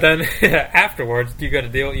 but then afterwards you got to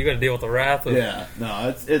deal with the wrath.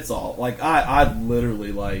 No, it's all like I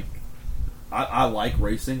literally like. I like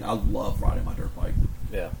racing. I love riding my dirt bike.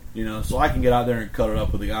 Yeah. You know, so I can get out there and cut it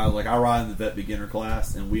up with the guys. Like, I ride in the vet beginner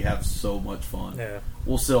class, and we have so much fun. Yeah.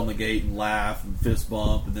 We'll sit on the gate and laugh and fist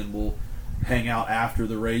bump, and then we'll hang out after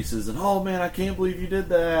the races, and, oh, man, I can't believe you did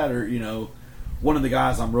that. Or, you know, one of the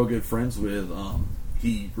guys I'm real good friends with,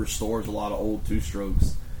 he restores a lot of old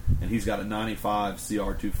two-strokes, and he's got a 95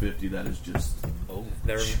 CR 250 that is just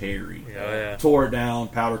cherry. Yeah. Tore it down,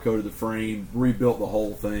 powder coated the frame, rebuilt the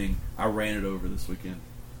whole thing. I ran it over this weekend.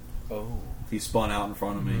 Oh. He spun out in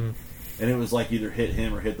front of me, and it was like either hit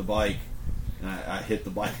him or hit the bike. And I hit the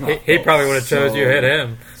bike. He probably would have chose you hit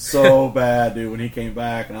him. So bad, dude. When he came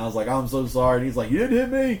back, and I was like, "I'm so sorry." And he's like, "You didn't hit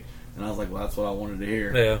me." And I was like, "Well, that's what I wanted to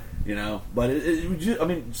hear." Yeah. You know, but I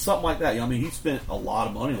mean, something like that. I mean, he spent a lot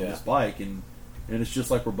of money on this bike, and it's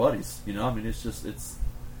just like we're buddies. You know, I mean, it's.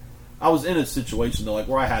 I was in a situation though, like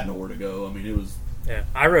where I had nowhere to go. I mean, it was. Yeah,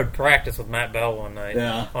 I rode practice with Matt Bell one night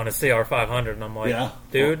on a CR 500, and I'm like,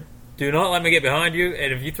 dude, do not let me get behind you,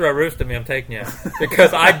 and if you throw a roost at me, I'm taking you out.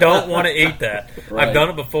 Because I don't want to eat that. Right. I've done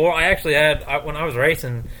it before. I actually when I was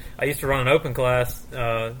racing, I used to run an open class.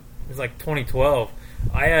 It was like 2012.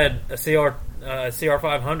 I had a CR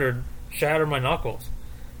 500 shatter my knuckles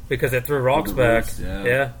because it threw rocks back. Roost,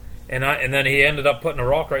 and then he ended up putting a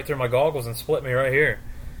rock right through my goggles and split me right here.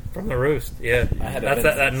 From the roost, that's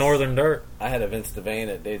that northern dirt. I had a Vince Devane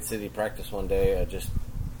at Dade City practice one day, just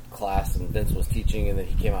class, and Vince was teaching, and then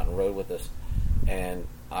he came out and rode with us, and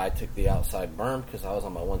I took the outside berm because I was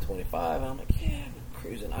on my 125, and I'm like, I'm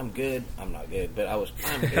cruising, I'm good, I'm not good, but I'm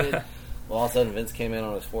good. Well, all of a sudden, Vince came in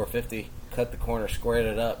on his 450, cut the corner, squared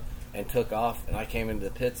it up, and took off, and I came into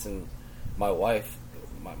the pits, and my wife,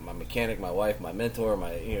 my mechanic, my wife, my mentor,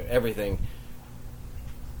 my everything,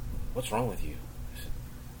 what's wrong with you?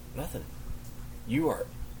 Nothing. Do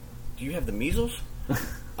you have the measles?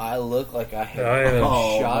 I look like I had a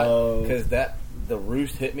shot because the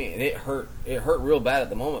roost hit me and it hurt. It hurt real bad at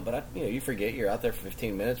the moment, but you forget you're out there for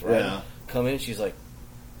 15 minutes, right? Yeah. Come in, she's like,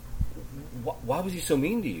 "Why was he so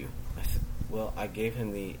mean to you?" I said, "Well, I gave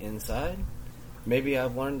him the inside. Maybe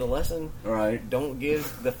I've learned a lesson. Right? Don't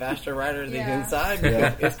give the faster rider the inside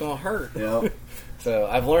because it's gonna hurt." Yep. So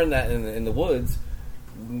I've learned that in the woods.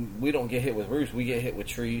 we don't get hit with roofs. We get hit with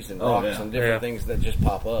trees and Oh, rocks yeah. and different things that just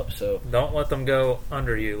pop up. So Don't let them go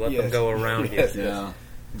under you. Let them go around Yes, you. yes. Yeah.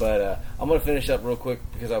 But I'm going to finish up real quick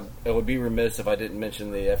because it would be remiss if I didn't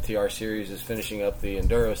mention the FTR series is finishing up the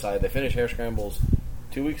enduro side. They finished Hare Scrambles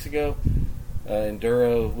 2 weeks ago.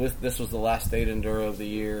 Enduro, this was the last state enduro of the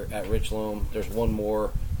year at Richland. There's one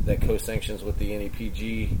more that co-sanctions with the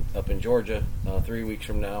NEPG up in Georgia 3 weeks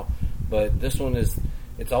from now. But this one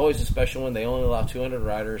it's always a special one. They only allow 200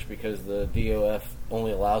 riders because the DOF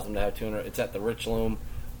only allows them to have 200. It's at the Richland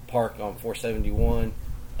Park on 471.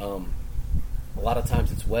 A lot of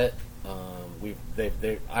times it's wet.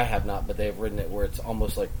 I have not, but they've ridden it where it's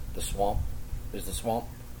almost like the swamp. There's the swamp.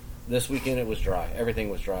 This weekend it was dry. Everything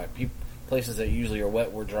was dry. Places that usually are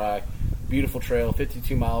wet were dry. Beautiful trail,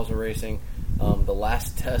 52 miles of racing. The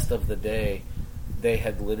last test of the day, they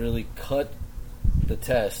had literally cut the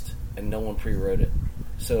test and no one pre-rode it.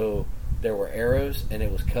 So there were arrows and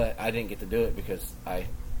it was cut. I didn't get to do it because I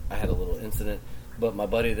had a little incident. But my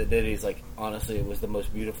buddy that did it, he's like, honestly, it was the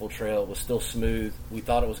most beautiful trail. It was still smooth. We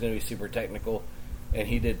thought it was going to be super technical. And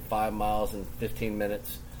he did 5 miles in 15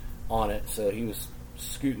 minutes on it. So he was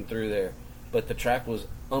scooting through there. But the track was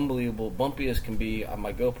unbelievable, bumpy as can be.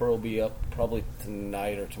 My GoPro will be up probably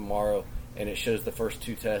tonight or tomorrow. And it shows the first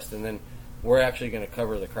 2 tests. And then we're actually going to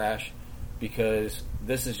cover the crash because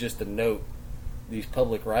this is just a note. These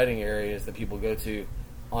public riding areas that people go to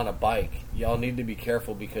on a bike, y'all need to be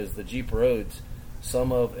careful because the Jeep roads,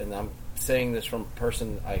 and I'm saying this from a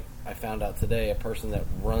person I found out today, a person that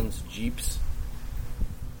runs Jeeps,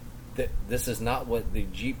 that this is not what the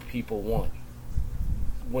Jeep people want.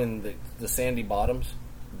 When the sandy bottoms,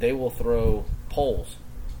 they will throw poles,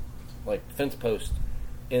 like fence posts,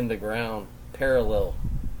 in the ground parallel.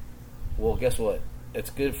 Well, guess what? It's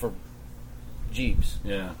good for Jeeps.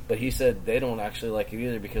 Yeah. But he said they don't actually like it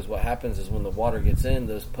either because what happens is when the water gets in,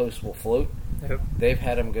 those posts will float. Yep. They've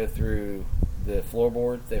had them go through the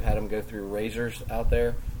floorboards. They've had them go through razors out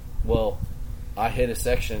there. Well, I hit a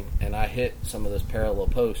section and I hit some of those parallel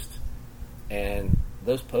posts, and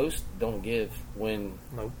those posts don't give when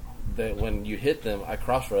when you hit them. I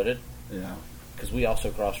cross-rutted. Yeah. Because we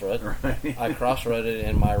also cross-rut. Right. I cross-rutted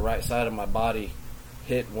and my right side of my body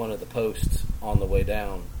hit one of the posts on the way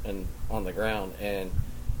down and on the ground. And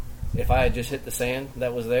if I had just hit the sand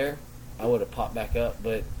that was there, I would have popped back up.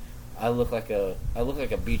 But I look like a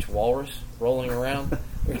beach walrus rolling around.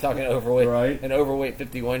 We're talking overweight, Right. An overweight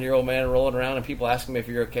 51-year-old man rolling around, and people asking me if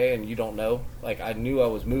you're okay, and you don't know. Like I knew I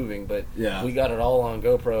was moving, but Yeah. we got it all on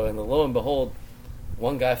GoPro. And lo and behold,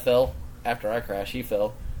 one guy fell after I crashed. He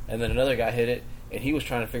fell, and then another guy hit it, and he was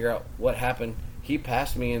trying to figure out what happened. He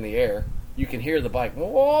passed me in the air. You can hear the bike,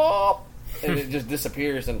 whoop, and it just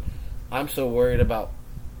disappears. And I'm so worried about,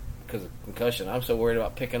 because of concussion, I'm so worried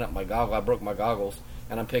about picking up my goggles. I broke my goggles,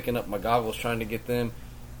 and I'm picking up my goggles trying to get them.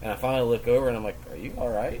 And I finally look over, and I'm like, are you all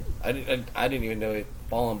right? I didn't even know it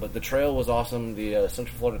fallen, but the trail was awesome. The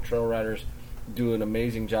Central Florida Trail Riders do an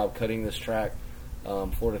amazing job cutting this track.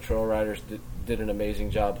 Florida Trail Riders did an amazing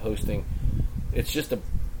job hosting.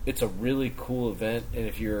 It's a really cool event, and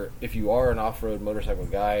if you are an off-road motorcycle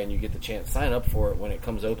guy and you get the chance, sign up for it when it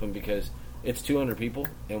comes open because it's 200 people,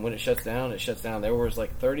 and when it shuts down, it shuts down. There was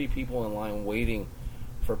like 30 people in line waiting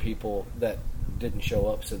for people that didn't show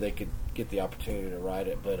up so they could get the opportunity to ride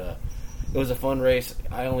it. But it was a fun race.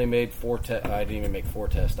 I only made 4 tests. I didn't even make 4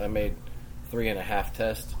 tests. I made 3.5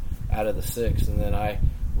 tests out of the 6, and then I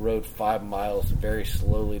rode 5 miles very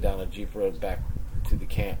slowly down a Jeep road back to the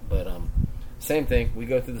camp. But same thing. We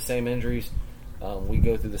go through the same injuries. We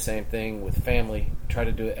go through the same thing with family. Try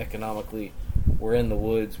to do it economically. We're in the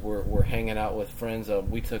woods. We're hanging out with friends.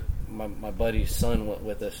 We took my buddy's son went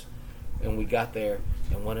with us, and we got there,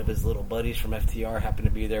 and one of his little buddies from FTR happened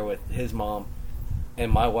to be there with his mom,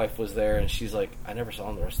 and my wife was there, and she's like, I never saw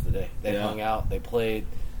him the rest of the day. They hung out. They played.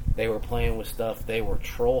 They were playing with stuff. They were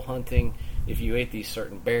troll hunting. If you ate these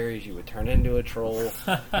certain berries, you would turn into a troll.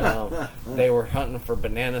 They were hunting for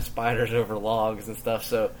banana spiders over logs and stuff.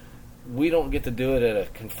 So we don't get to do it at a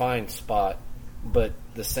confined spot, but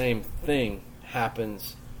the same thing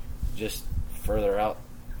happens just further out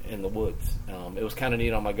in the woods. It was kind of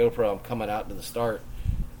neat on my GoPro. I'm coming out to the start,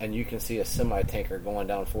 and you can see a semi-tanker going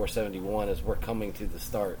down 471 as we're coming to the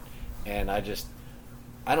start. And I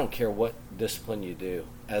don't care what discipline you do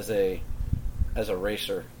as a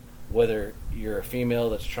racer, whether you're a female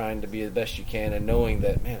that's trying to be the best you can and knowing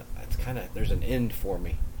that, man, it's there's an end for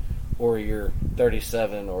me, or you're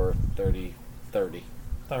 37 or 30,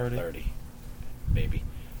 maybe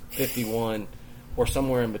 51, or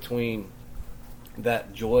somewhere in between,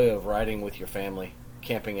 that joy of riding with your family,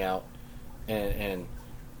 camping out, and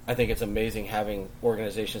I think it's amazing having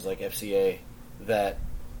organizations like FCA that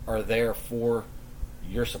are there for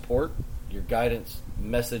your support, your guidance,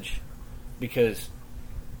 message, because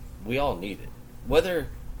we all need it. Whether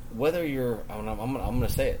you're, I'm going to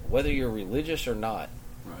say it, whether you're religious or not,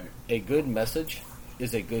 Right. a good message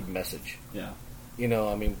is a good message. Yeah. You know,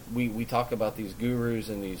 I mean, we talk about these gurus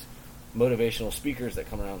and these motivational speakers that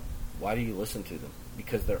come around. Why do you listen to them?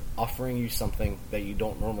 Because they're offering you something that you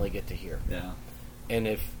don't normally get to hear. Yeah. And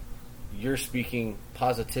if you're speaking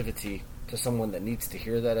positivity to someone that needs to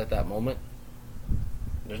hear that at that moment,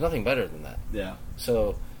 there's nothing better than that. Yeah.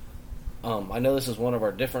 So, I know this is one of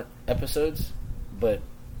our different episodes, but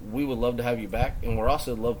we would love to have you back, and we're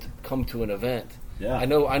also love to come to an event. Yeah. I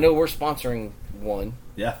know we're sponsoring one,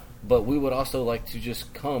 Yeah. but we would also like to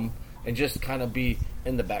just come and just kind of be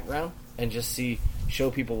in the background and just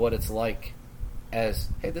show people what it's like. As,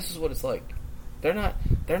 hey, this is what it's like. They're not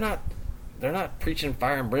preaching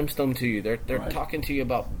fire and brimstone to you. They're Right. talking to you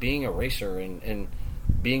about being a racer and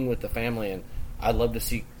being with the family. And I'd love to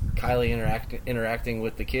see Kylie interacting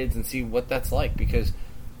with the kids and see what that's like, because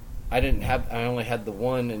I only had the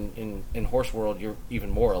one in Horse World. You're even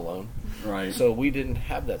more alone. Right. So we didn't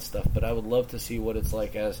have that stuff, but I would love to see what it's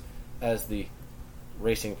like as the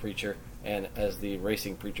racing preacher and as the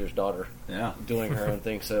racing preacher's daughter, Yeah. doing her own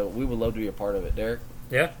thing. So we would love to be a part of it, Derek.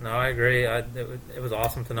 Yeah, no, I agree. It was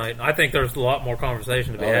awesome tonight. I think there's a lot more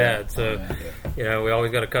conversation to be had. So, you know, we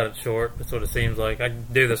always got to cut it short. That's what it seems like. I can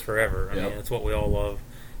do this forever. I mean, it's what we all love.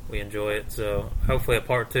 We enjoy it. So, hopefully, a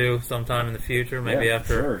part 2 sometime in the future. Maybe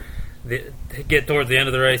after get towards the end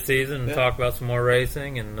of the race season and talk about some more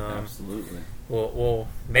racing. And absolutely. We'll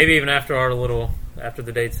maybe even after after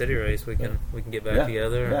the Dade City race, we can get back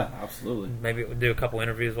together. Yeah, absolutely. Maybe we'll do a couple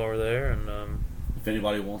interviews while we're there. And if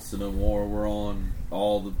anybody wants to know more, we're on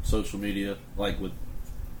all the social media, like with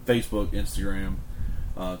Facebook, Instagram.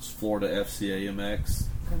 It's Florida FCA MX,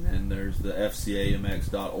 and then there's the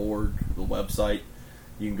FCAMX.org, the website.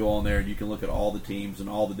 You can go on there and you can look at all the teams in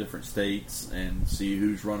all the different states and see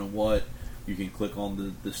who's running what. You can click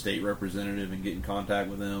on the state representative and get in contact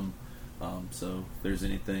with them. So if there's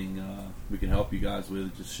anything we can help you guys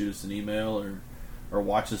with, just shoot us an email or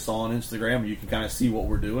watch us on Instagram. You can kind of see what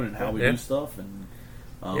we're doing and how we do stuff.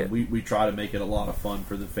 And we try to make it a lot of fun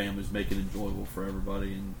for the families, make it enjoyable for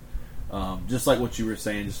everybody. And just like what you were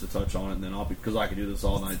saying, just to touch on it, and then because I could do this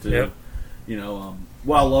all night too. Yep. You know,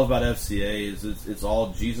 what I love about FCA is it's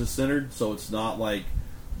all Jesus-centered, so it's not like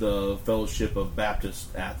the Fellowship of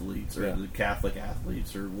Baptist athletes or the Catholic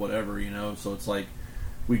athletes or whatever, you know. So it's like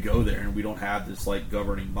we go there and we don't have this like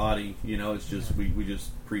governing body, you know. It's just we just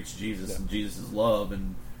preach Jesus and Jesus' love,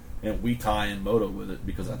 and we tie in moto with it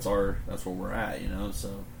because that's where we're at, you know.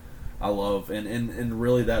 So I love and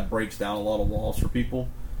really that breaks down a lot of walls for people.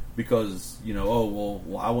 Because, you know,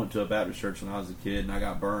 I went to a Baptist church when I was a kid and I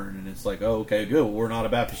got burned, and it's like, oh, okay, good, well, we're not a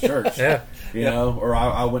Baptist church. You know, or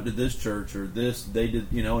I went to this church or this, they did,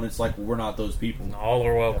 you know, and it's like, well, we're not those people. All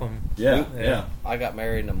are welcome. Yeah. I got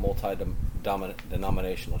married in a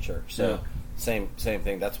multi-denominational church, so same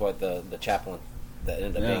thing. That's why the chaplain that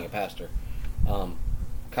ended up being a pastor.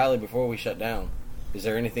 Kylie, before we shut down, is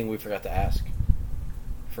there anything we forgot to ask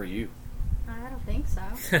for you? I don't think so.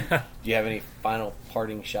 Do you have any final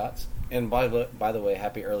parting shots? And by the way,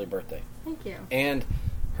 happy early birthday. Thank you. And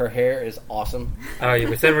her hair is awesome. Oh,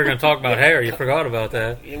 we said we were going to talk about hair. You forgot about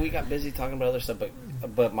that. Yeah, we got busy talking about other stuff,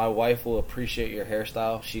 but my wife will appreciate your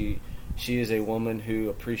hairstyle. She is a woman who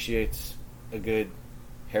appreciates a good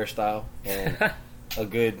hairstyle and a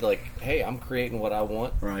good, like, hey, I'm creating what I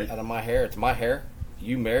want out of my hair. It's my hair.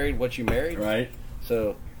 You married what you married. Right.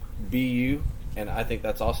 So be you. And I think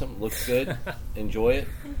that's awesome. Looks good. Enjoy it.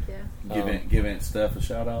 Thank you. Give Aunt Steph a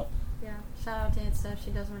shout out. Yeah, shout out to Aunt Steph.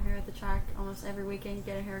 She does my hair at the track almost every weekend.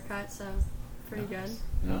 Get a haircut, so pretty good.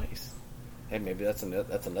 Nice. Hey, maybe that's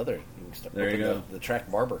another. You can start there you go. The track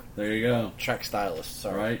barber. There you go. Track stylist.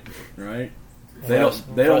 Sorry. Right. They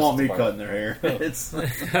don't want me cutting their hair.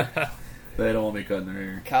 They don't want me cutting their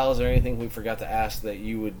hair. Kyle, is there anything we forgot to ask that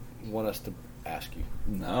you would want us to ask you?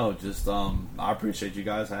 No, just I appreciate you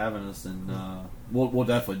guys having us, and we'll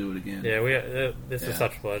definitely do it again. Yeah, this is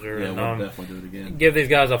such a pleasure. Yeah, and, we'll definitely do it again. Give these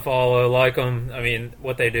guys a follow, like them. I mean,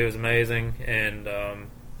 what they do is amazing, and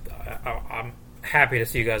I'm happy to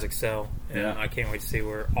see you guys excel. And I can't wait to see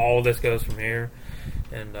where all this goes from here.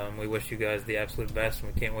 And we wish you guys the absolute best,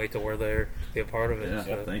 and we can't wait till we're there to be a part of it. Yeah,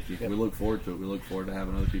 so. thank you. We look forward to it. We look forward to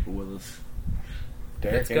having other people with us.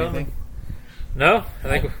 Derek, anything? No, I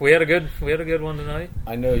think we had a good one tonight.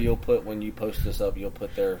 I know you'll put, when you post this up, you'll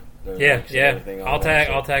put their links and everything on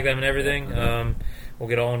I'll tag them and everything. We'll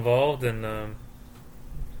get all involved and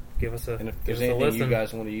give us a And if give there's us a anything listen. you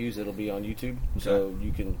guys want to use, it'll be on YouTube, so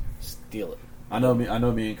you can steal it. I know me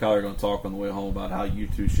and Kyle are going to talk on the way home about how you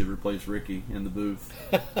two should replace Ricky in the booth.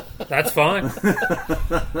 That's fine.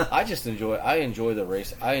 I enjoy the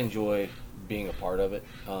race. I enjoy being a part of it.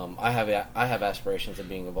 I have aspirations of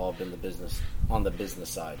being involved in the business, on the business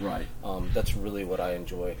side. Right. That's really what I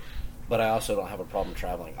enjoy. But I also don't have a problem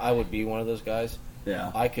traveling. I would be one of those guys.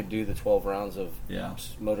 Yeah. I could do the 12 rounds of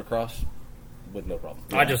motocross with no problem.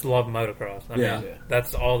 I just love motocross. I Yeah. mean,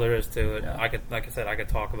 that's all there is to it. Yeah. I could, like I said, I could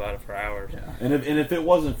talk about it for hours. Yeah. And if it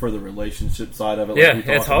wasn't for the relationship side of it, Yeah, like we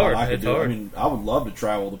talked it's hard. about, I could It's do it. hard. I mean, I would love to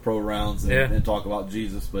travel the pro rounds and, Yeah. and talk about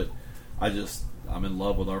Jesus, but I'm in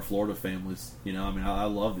love with our Florida families. You know, I mean, I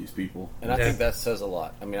love these people. And I Yeah. think that says a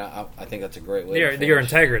lot. I mean, I think that's a great way. Your to your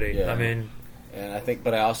finish. integrity. Yeah. I mean, And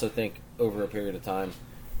I also think over a period of time,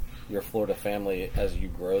 your Florida family, as you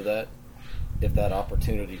grow that, if that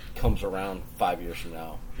opportunity comes around 5 years from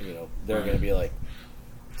now, you know, they're Right. going to be like,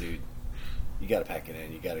 dude, you got to pack it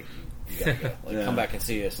in. You got to go. Like, Yeah. come back and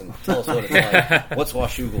see us and tell us what it's like. What's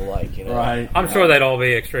Washougal like? You know, Right. I'm sure they'd all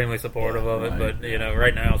be extremely supportive of it. Right. But you know,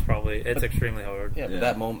 right now it's extremely hard. Yeah, but Yeah.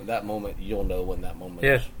 that moment, you'll know when that moment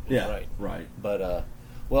Yeah. is Yeah. right. Right. But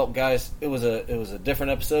well, guys, it was a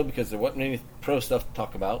different episode because there wasn't any pro stuff to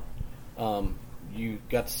talk about. You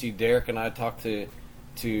got to see Derek and I talk to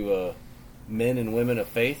men and women of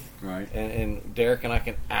faith, Right. And Derek and I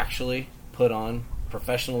can actually put on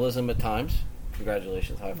professionalism at times.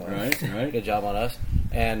 Congratulations, high five! Right. Good job on us.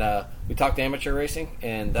 And we talked amateur racing,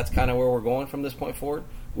 and that's kind of where we're going from this point forward.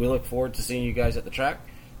 We look forward to seeing you guys at the track.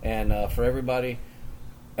 And for everybody,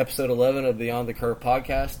 episode 11 of the On the Curve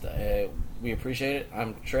podcast. We appreciate it.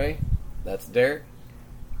 I'm Trey. That's Derek.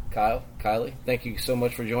 Kyle, Kylie, thank you so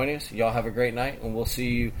much for joining us. Y'all have a great night, and we'll see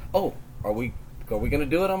you. Oh, are we going to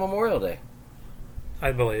do it on Memorial Day?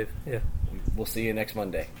 I believe. Yeah. We'll see you next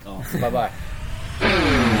Monday. Oh. Bye-bye.